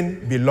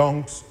everything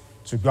belongs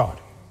to God.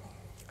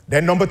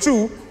 Then number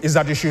two is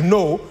that you should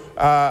know,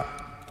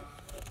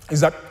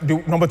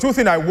 number two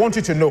thing I want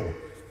you to know.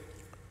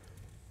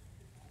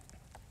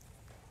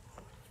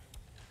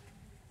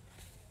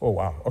 Oh,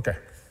 wow, okay.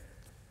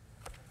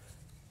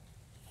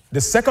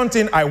 The second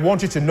thing I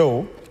want you to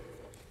know,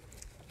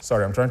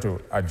 sorry, I'm trying to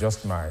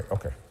adjust my,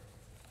 okay.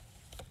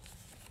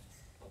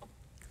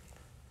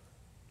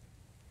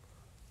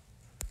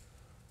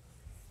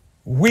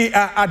 We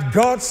are at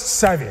God's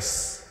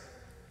service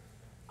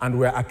and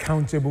we're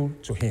accountable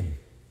to him.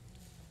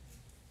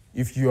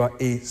 If you are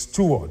a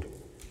steward,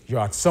 you're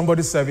at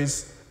somebody's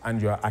service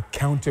and you're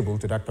accountable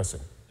to that person.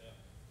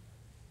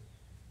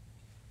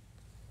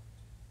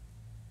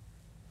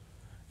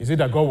 Is it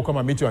that God will come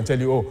and meet you and tell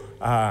you,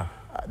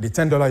 the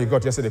 $10 you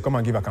got yesterday, come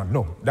and give account?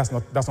 No, that's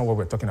not what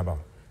we're talking about.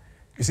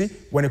 You see,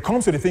 when it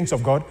comes to the things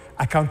of God,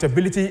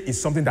 accountability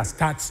is something that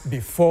starts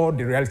before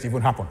the reality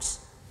even happens.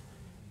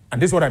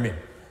 And this is what I mean.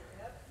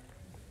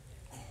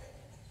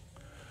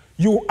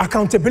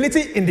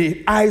 Accountability in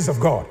the eyes of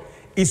God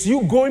is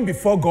you going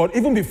before God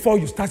even before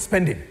you start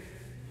spending.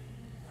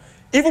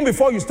 Even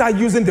before you start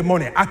using the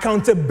money.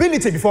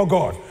 Accountability before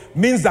God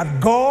means that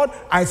God,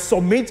 I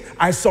submit,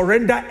 I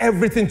surrender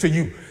everything to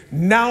you.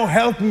 Now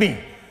help me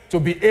to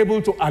be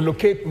able to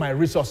allocate my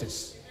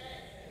resources.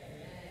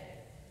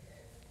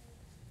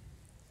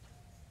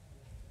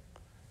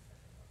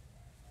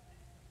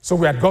 So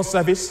we are at God's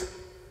service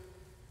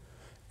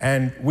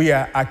and we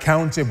are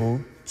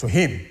accountable to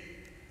him.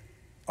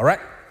 All right?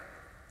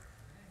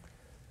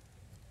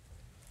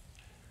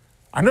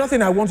 Another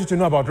thing I want you to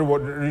know about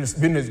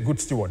being a good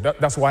steward,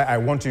 that's why I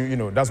want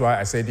you, that's why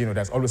I said,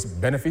 there's always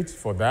benefit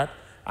for that.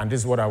 And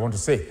this is what I want to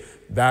say,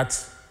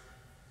 that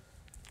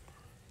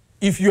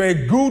if you're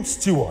a good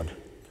steward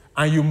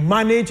and you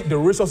manage the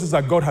resources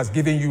that God has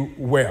given you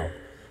well,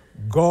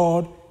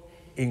 God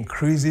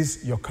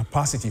increases your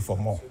capacity for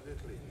more.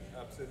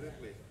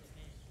 Absolutely.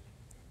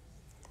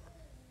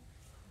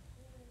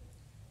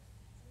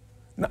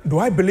 Now, do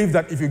I believe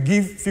that if you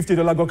give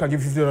 $50, God can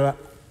give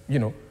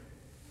 $50,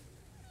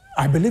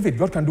 I believe it.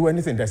 God can do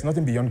anything. There's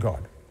nothing beyond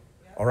God.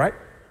 All right?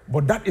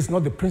 But that is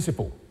not the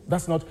principle.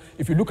 That's not,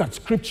 if you look at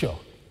scripture,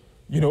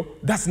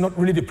 that's not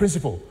really the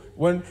principle.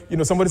 When,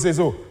 somebody says,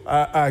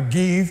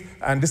 give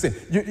and this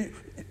thing.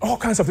 All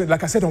kinds of things.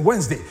 Like I said on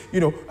Wednesday,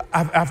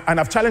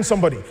 I've challenged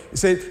somebody.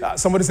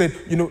 Somebody said,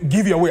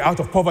 give your way out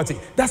of poverty.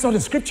 That's not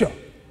in scripture.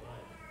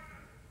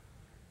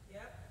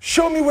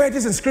 Show me where it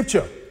is in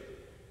scripture.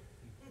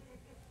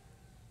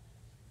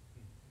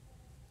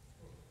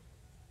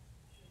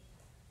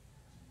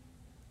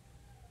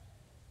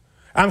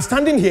 I'm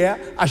standing here,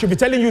 I should be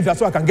telling you that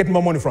so I can get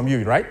more money from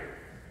you, right?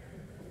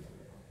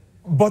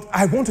 But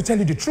I want to tell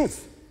you the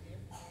truth.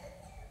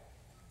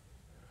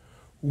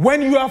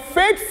 When you are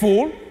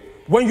faithful,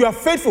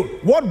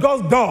 what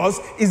God does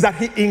is that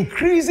he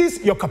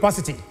increases your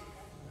capacity.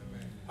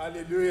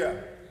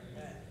 Hallelujah.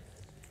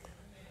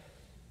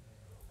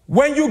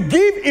 When you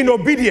give in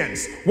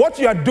obedience, what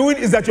you are doing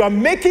is that you are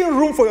making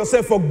room for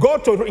yourself for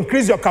God to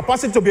increase your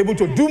capacity to be able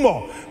to do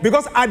more.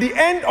 Because at the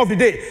end of the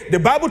day, the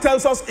Bible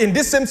tells us in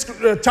these same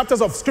chapters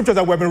of scripture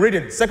that we've been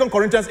reading, 2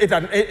 Corinthians 8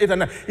 and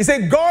 9, he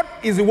said, God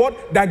is the one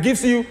that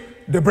gives you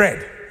the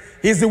bread.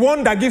 He's the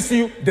one that gives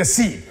you the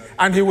seed.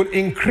 And he will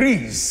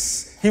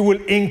increase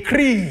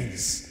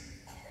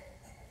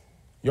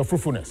your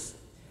fruitfulness.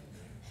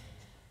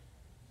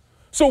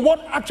 So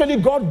what actually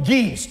God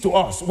gives to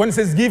us, when it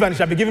says give and it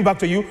shall be given back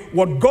to you,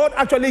 what God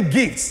actually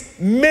gives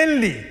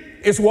mainly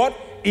is what?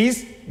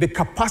 Is the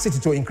capacity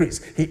to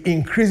increase. He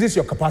increases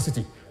your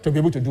capacity to be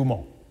able to do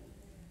more.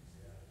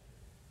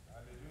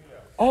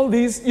 all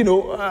these,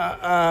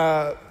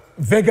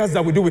 Vegas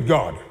that we do with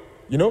God.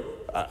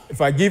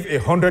 If I give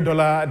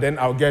 $100, then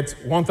I'll get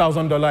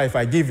 $1,000. If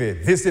I give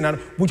this thing, and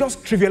we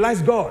just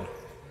trivialize God.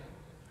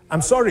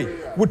 I'm sorry,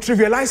 we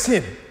trivialize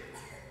him.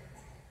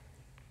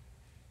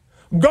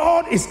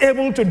 God is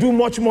able to do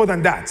much more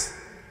than that.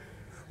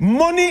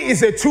 Money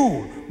is a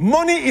tool.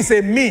 Money is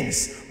a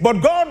means.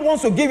 But God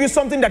wants to give you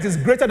something that is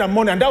greater than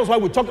money. And that was why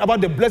we talked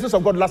about the blessings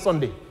of God last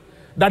Sunday.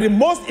 That the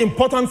most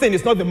important thing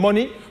is not the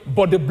money,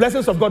 but the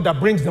blessings of God that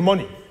brings the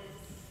money.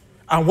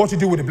 And what you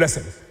do with the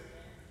blessings.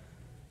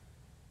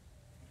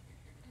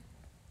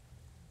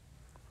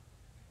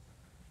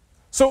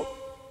 So,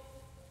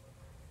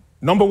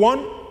 number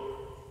one,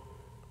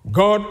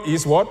 God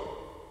is what?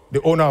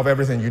 The owner of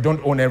everything. You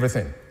don't own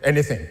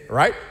anything,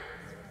 right?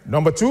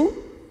 Number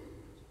two,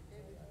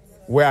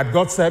 we're at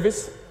God's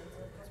service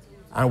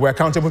and we're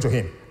accountable to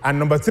him. And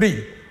number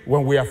three,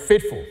 when we are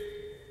faithful,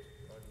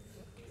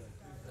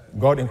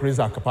 God increases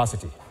our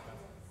capacity.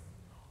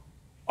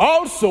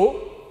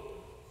 Also,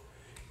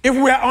 if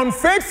we are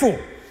unfaithful,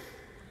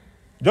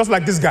 just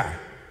like this guy,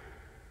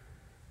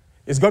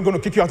 is God going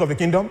to kick you out of the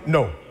kingdom?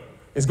 No.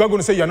 Is God going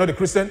to say you're not a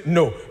Christian?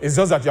 No. It's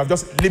just that you have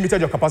just limited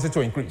your capacity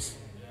to increase.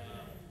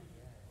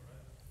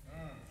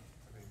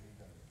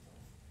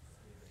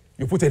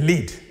 You put a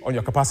lid on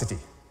your capacity.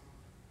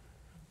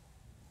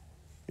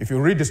 If you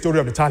read the story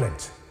of the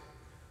talent,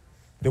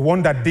 the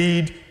one that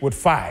did with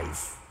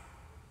 5,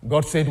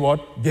 God said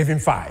what? Gave him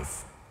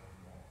 5.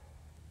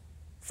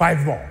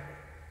 5 more.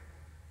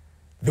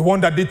 The one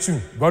that did 2,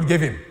 God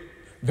gave him.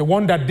 The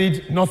one that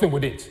did nothing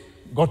with it,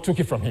 God took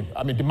it from him.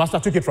 The master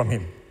took it from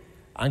him.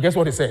 And guess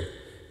what he said?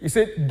 He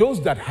said,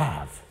 those that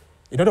have,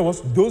 in other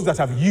words, those that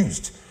have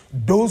used,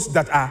 those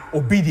that are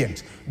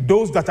obedient,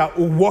 those that are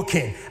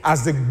working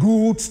as the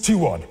good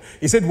steward.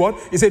 He said what?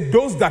 He said,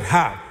 those that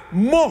have,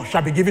 more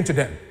shall be given to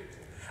them.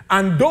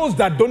 And those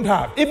that don't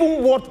have,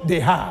 even what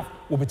they have,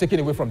 will be taken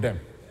away from them.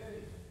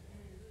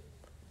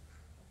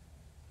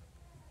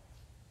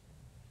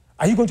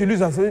 Are you going to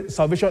lose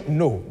salvation?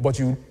 No, but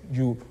you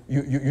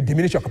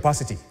diminish your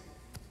capacity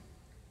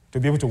to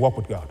be able to walk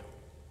with God.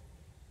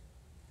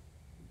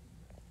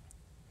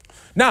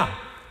 Now,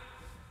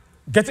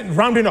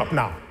 rounding up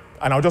now,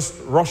 and I'll just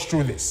rush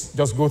through this,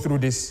 just go through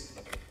this,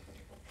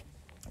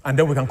 and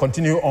then we can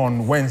continue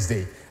on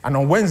Wednesday. And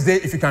on Wednesday,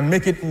 if you can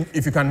make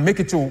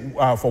it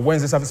to for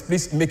Wednesday service,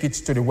 please make it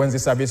to the Wednesday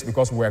service,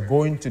 because we're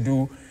going to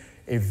do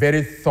a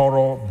very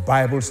thorough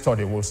Bible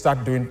study. We'll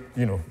start doing,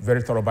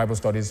 very thorough Bible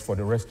studies for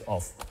the rest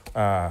of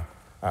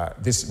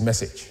this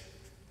message.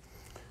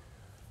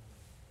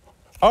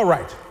 All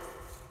right.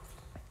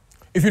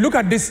 If you look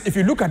at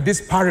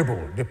this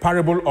parable, the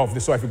parable of the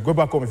sower, if you go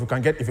back home, if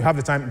you have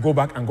the time, go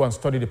back and go and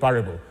study the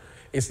parable.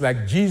 It's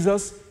like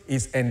Jesus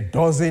is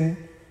endorsing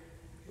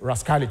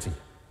rascality.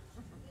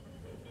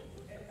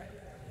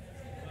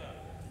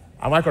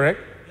 Am I correct?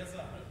 Yes,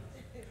 sir.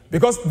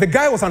 Because the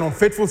guy was an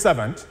unfaithful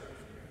servant,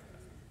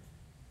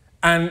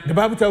 and the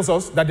Bible tells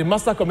us that the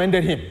master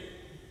commended him.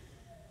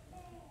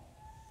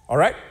 All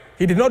right?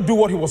 He did not do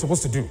what he was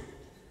supposed to do.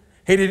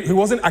 He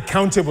wasn't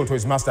accountable to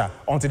his master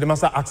until the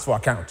master asked for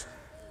account.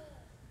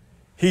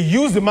 He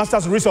used the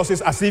master's resources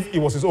as if it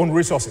was his own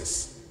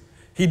resources.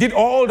 He did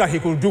all that he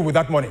could do with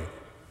that money,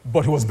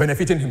 but he was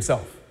benefiting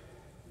himself.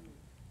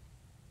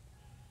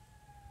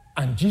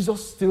 And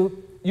Jesus still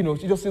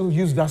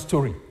used that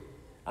story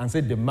and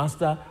said the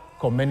master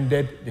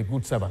commended the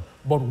good servant.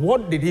 But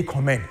what did he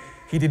commend?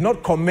 He did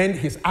not commend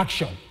his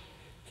action.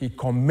 He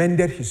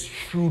commended his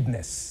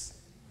shrewdness.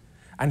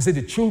 And said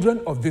the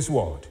children of this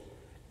world,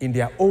 in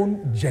their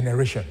own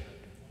generation,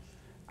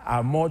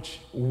 are much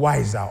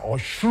wiser or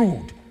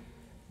shrewd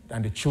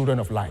than the children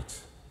of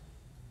light.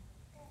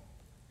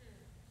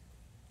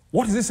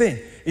 What is he saying?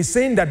 He's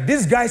saying that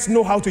these guys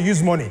know how to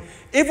use money,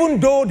 even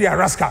though they are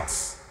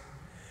rascals.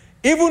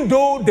 Even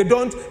though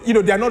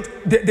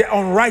they're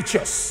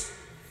unrighteous,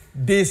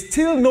 they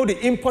still know the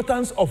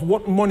importance of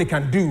what money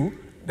can do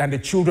than the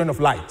children of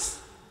light.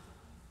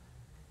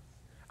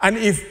 And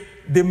if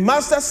the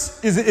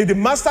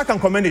master can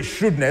commend his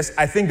shrewdness,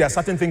 I think there are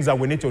certain things that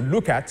we need to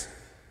look at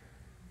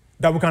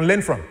that we can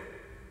learn from.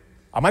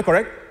 Am I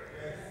correct?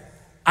 Yes.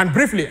 And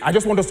briefly, I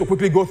just want us to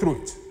quickly go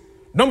through it.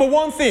 Number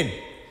one thing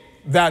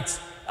that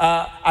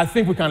I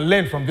think we can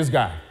learn from this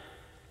guy.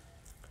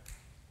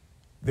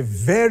 The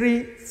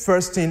very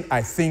first thing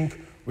I think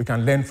we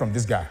can learn from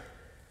this guy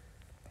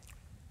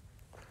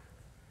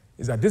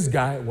is that this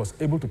guy was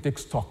able to take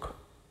stock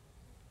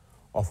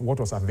of what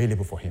was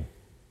available for him.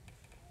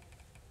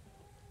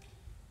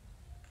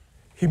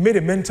 He made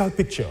a mental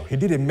picture. He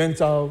did a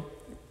mental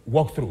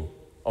walkthrough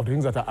of the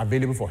things that are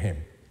available for him.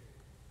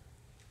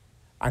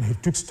 And he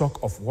took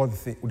stock of what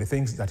the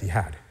things that he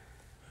had.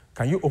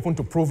 Can you open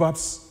to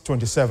Proverbs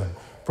 27?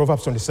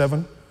 Proverbs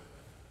 27.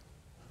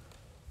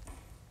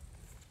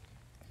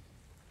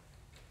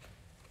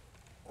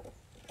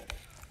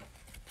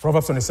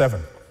 Proverbs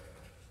 27.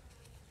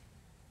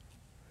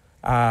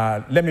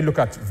 Let me look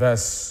at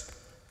verse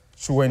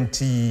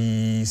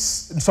 20.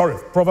 Sorry,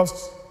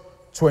 Proverbs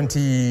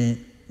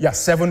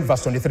 7,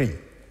 verse 23.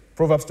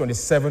 Proverbs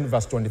 27,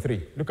 verse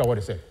 23. Look at what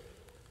it said.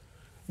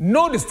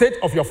 Know the state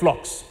of your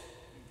flocks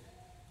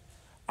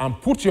and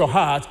put your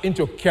heart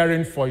into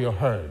caring for your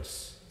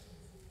herds.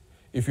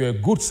 If you're a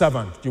good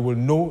servant, you will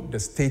know the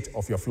state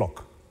of your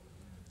flock.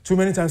 Too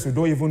many times we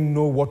don't even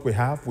know what we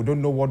have. We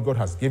don't know what God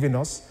has given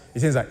us. It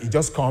seems that it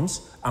just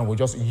comes and we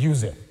just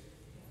use it.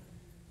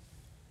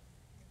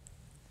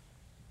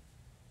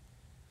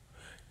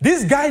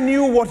 This guy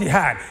knew what he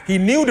had. He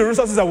knew the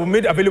resources that were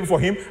made available for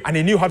him, and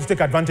he knew how to take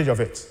advantage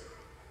of it.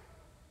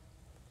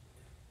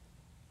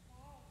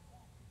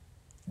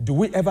 Do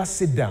we ever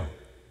sit down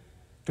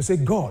to say,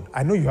 God,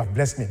 I know you have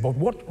blessed me, but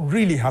what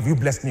really have you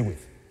blessed me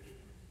with?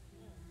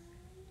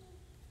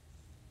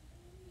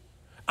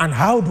 And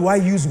how do I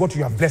use what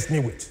you have blessed me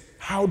with?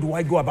 How do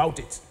I go about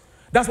it?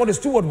 That's what the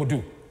steward will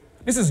do.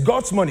 This is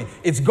God's money.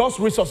 It's God's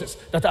resources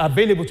that are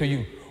available to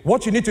you.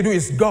 What you need to do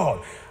is,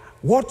 God,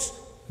 what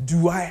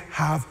do I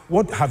have?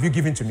 What have you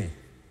given to me?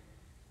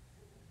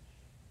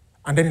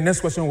 And then the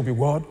next question will be,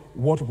 God,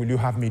 what will you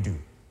have me do?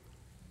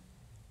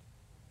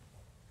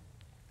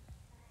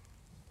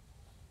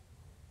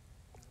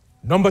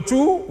 Number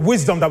two,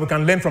 wisdom that we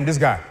can learn from this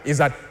guy is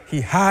that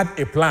he had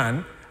a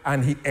plan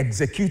and he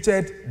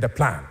executed the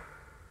plan.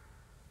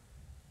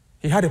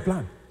 He had a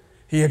plan.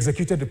 He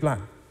executed the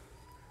plan.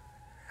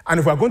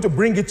 And if we're going to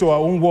bring it to our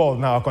own world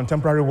now, our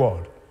contemporary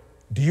world,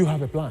 do you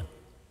have a plan?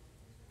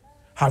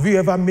 Have you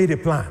ever made a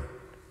plan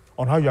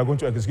on how you are going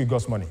to execute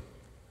God's money?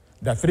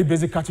 There are three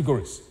basic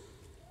categories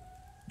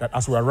that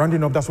as we are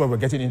rounding up, that's what we're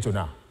getting into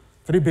now.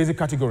 Three basic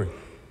categories.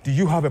 Do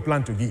you have a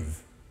plan to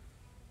give?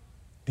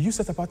 Do you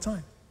set apart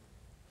time?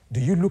 Do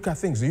you look at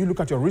things? Do you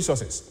look at your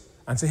resources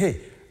and say,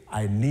 hey,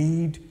 I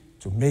need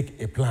to make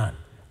a plan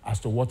as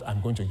to what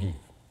I'm going to give?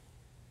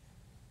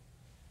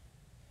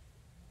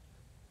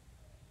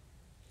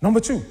 Number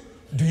two,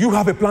 do you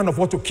have a plan of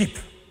what to keep?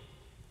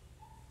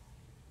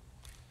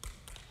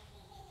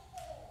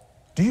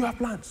 Do you have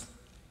plans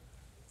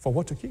for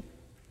what to keep?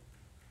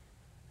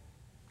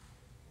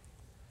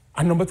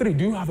 And number three,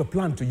 do you have a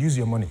plan to use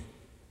your money?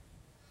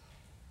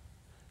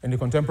 In the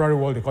contemporary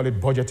world, they call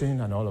it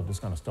budgeting and all of this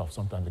kind of stuff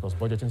sometimes, because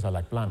budgetings are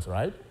like plans,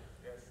 right?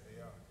 Yes,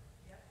 they are.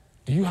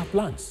 Do you have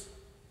plans?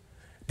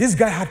 This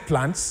guy had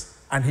plans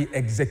and he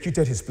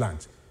executed his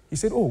plans. He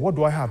said, oh, what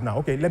do I have now?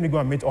 Okay, let me go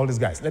and meet all these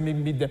guys. Let me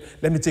meet them.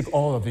 Let me take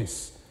all of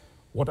this,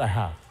 what I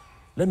have.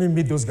 Let me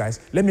meet those guys.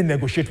 Let me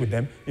negotiate with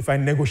them. If I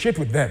negotiate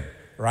with them,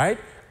 right,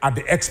 at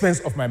the expense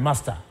of my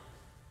master,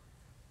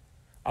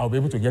 I'll be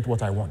able to get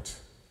what I want.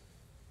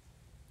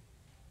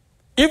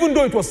 Even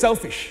though it was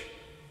selfish,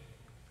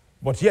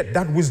 but yet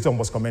that wisdom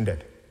was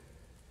commended.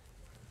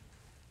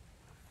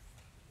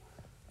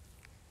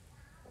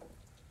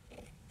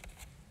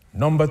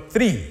 Number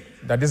three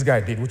that this guy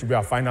did, which will be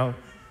our final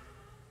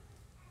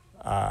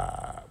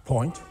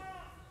point,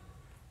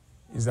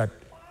 is that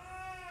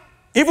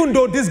even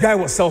though this guy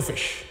was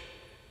selfish,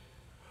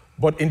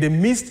 but in the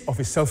midst of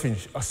his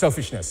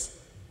selfishness,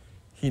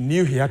 he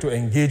knew he had to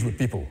engage with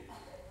people.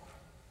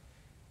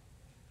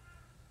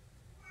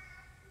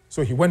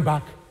 So he went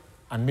back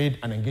and made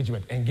an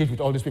engagement, engaged with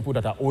all these people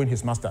that are owing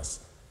his masters.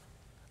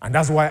 And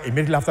that's why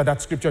immediately after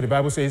that scripture, the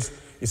Bible says,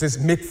 it says,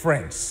 make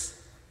friends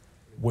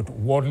with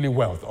worldly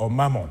wealth or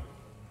mammon.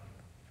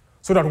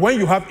 So that when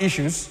you have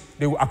issues,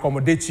 they will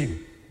accommodate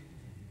you.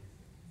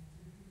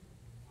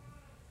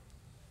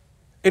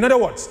 In other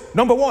words,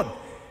 number one,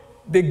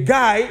 the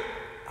guy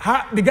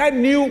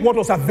knew what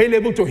was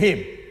available to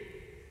him.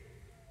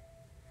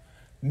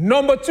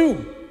 Number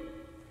two,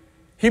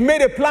 he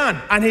made a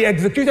plan and he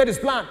executed his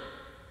plan.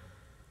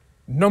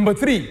 Number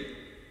three,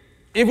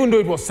 even though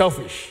it was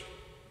selfish,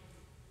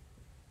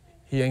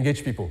 he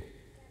engaged people.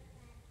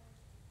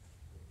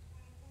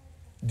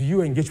 Do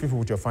you engage people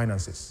with your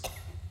finances?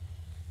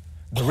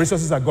 The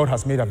resources that God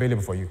has made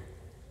available for you.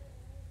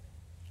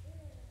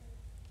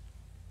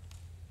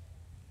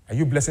 Are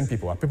you blessing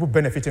people? Are people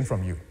benefiting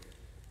from you?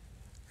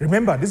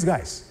 Remember, these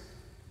guys,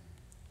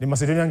 the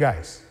Macedonian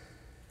guys,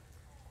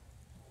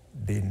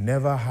 they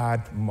never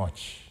had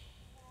much,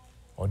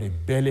 or they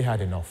barely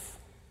had enough.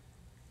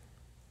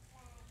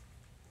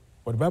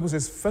 But the Bible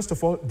says, first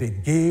of all, they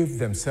gave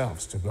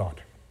themselves to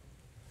God,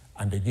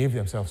 and they gave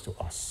themselves to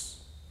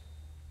us.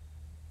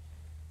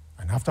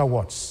 And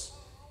afterwards,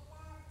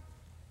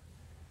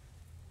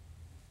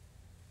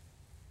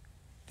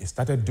 they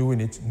started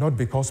doing it not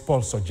because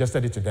Paul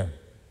suggested it to them,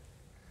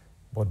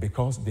 but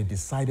because they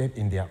decided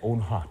in their own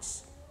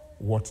hearts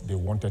what they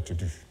wanted to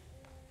do.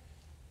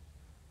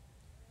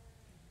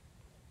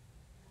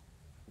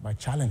 My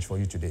challenge for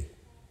you today,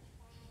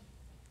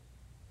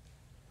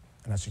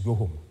 and as you go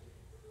home,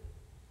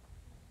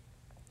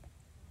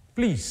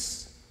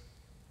 please,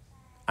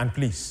 and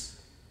please,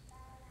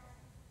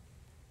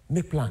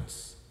 make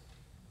plans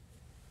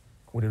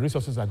with the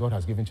resources that God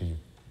has given to you.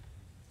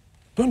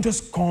 Don't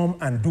just come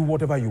and do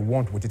whatever you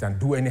want with it and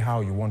do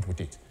anyhow you want with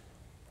it.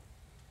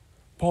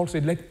 Paul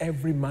said, let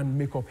every man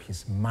make up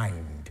his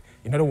mind.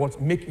 In other words,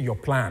 make your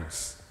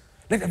plans.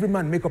 Let every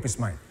man make up his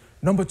mind.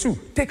 Number two,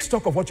 take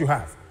stock of what you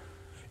have.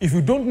 If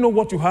you don't know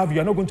what you have, you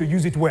are not going to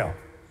use it well.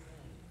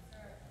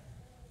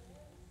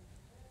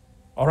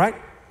 All right?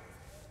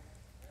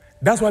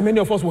 That's why many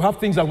of us will have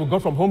things that we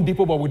got from Home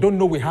Depot, but we don't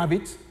know we have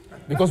it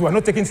because we're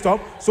not taking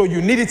stock. So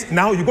you need it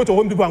now. You go to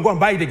Home Depot and go and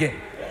buy it again.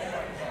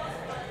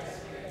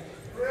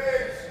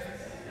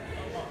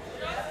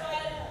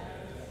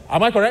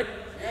 Am I correct?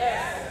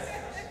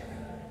 Yes.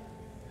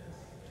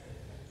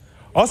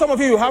 Or some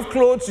of you have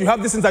clothes, you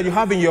have these things that you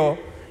have in your,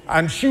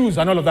 and shoes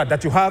and all of that,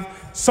 that you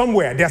have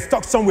somewhere. They're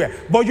stuck somewhere.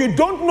 But you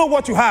don't know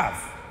what you have.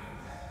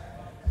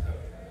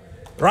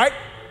 Right?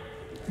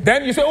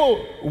 Then you say,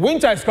 oh,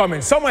 winter is coming,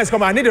 summer is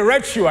coming, I need a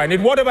red shoe, I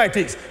need whatever it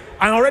is.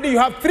 And already you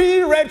have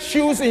 3 red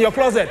shoes in your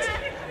closet.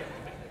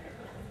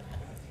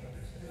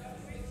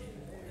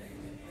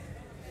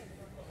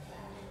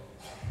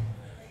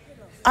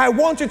 I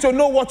want you to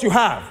know what you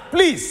have.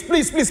 Please,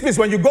 please, please, please,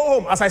 when you go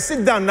home, as I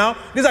sit down now,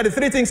 these are the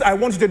 3 things I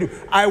want you to do.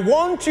 I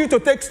want you to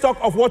take stock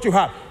of what you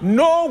have.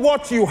 Know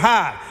what you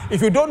have.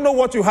 If you don't know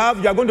what you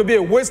have, you are going to be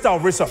a waster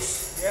of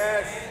resource.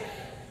 Yes.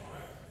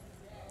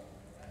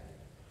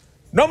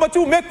 Number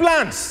 2, make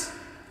plans.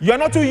 You are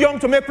not too young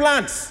to make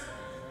plans.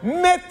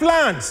 Make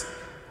plans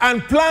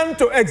and plan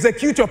to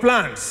execute your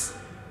plans.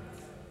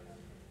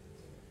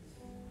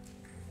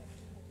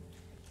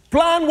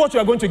 Plan what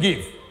you are going to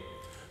give.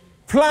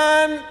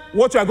 Plan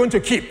what you are going to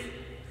keep.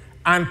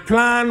 And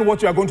plan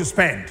what you are going to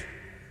spend.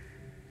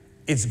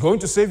 It's going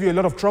to save you a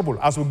lot of trouble.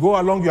 As we go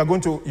along, you are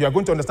going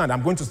to understand.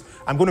 I'm going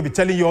to be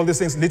telling you all these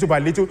things little by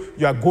little.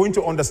 You are going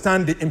to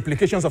understand the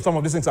implications of some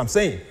of these things I'm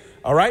saying.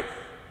 All right?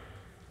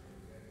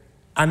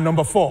 And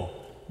number 4,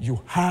 you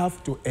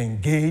have to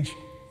engage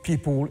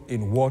people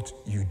in what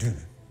you do.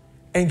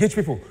 Engage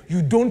people.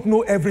 You don't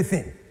know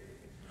everything.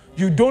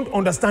 You don't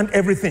understand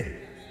everything.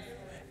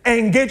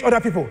 Engage other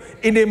people.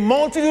 In a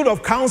multitude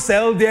of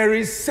counsel, there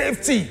is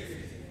safety.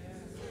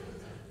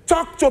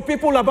 Talk to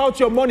people about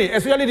your money,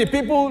 especially the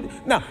people.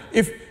 Now,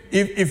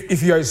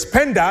 if you're a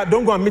spender,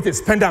 don't go and meet a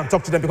spender and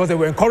talk to them because they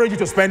will encourage you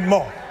to spend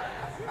more.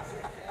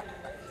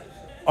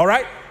 All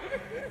right?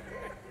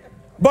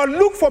 But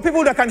look for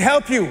people that can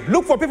help you.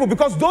 Look for people,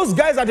 because those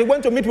guys that he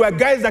went to meet were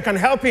guys that can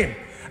help him.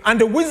 And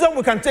the wisdom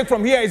we can take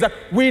from here is that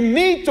we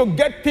need to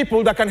get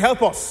people that can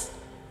help us,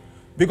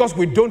 because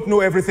we don't know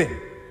everything.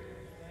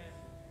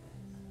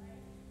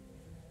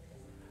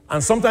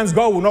 And sometimes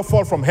God will not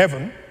fall from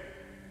heaven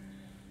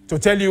to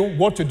tell you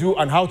what to do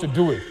and how to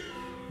do it.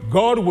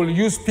 God will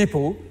use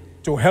people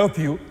to help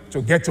you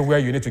to get to where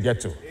you need to get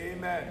to.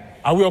 Amen.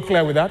 Are we all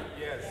clear with that?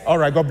 Yes. All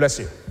right, God bless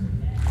you.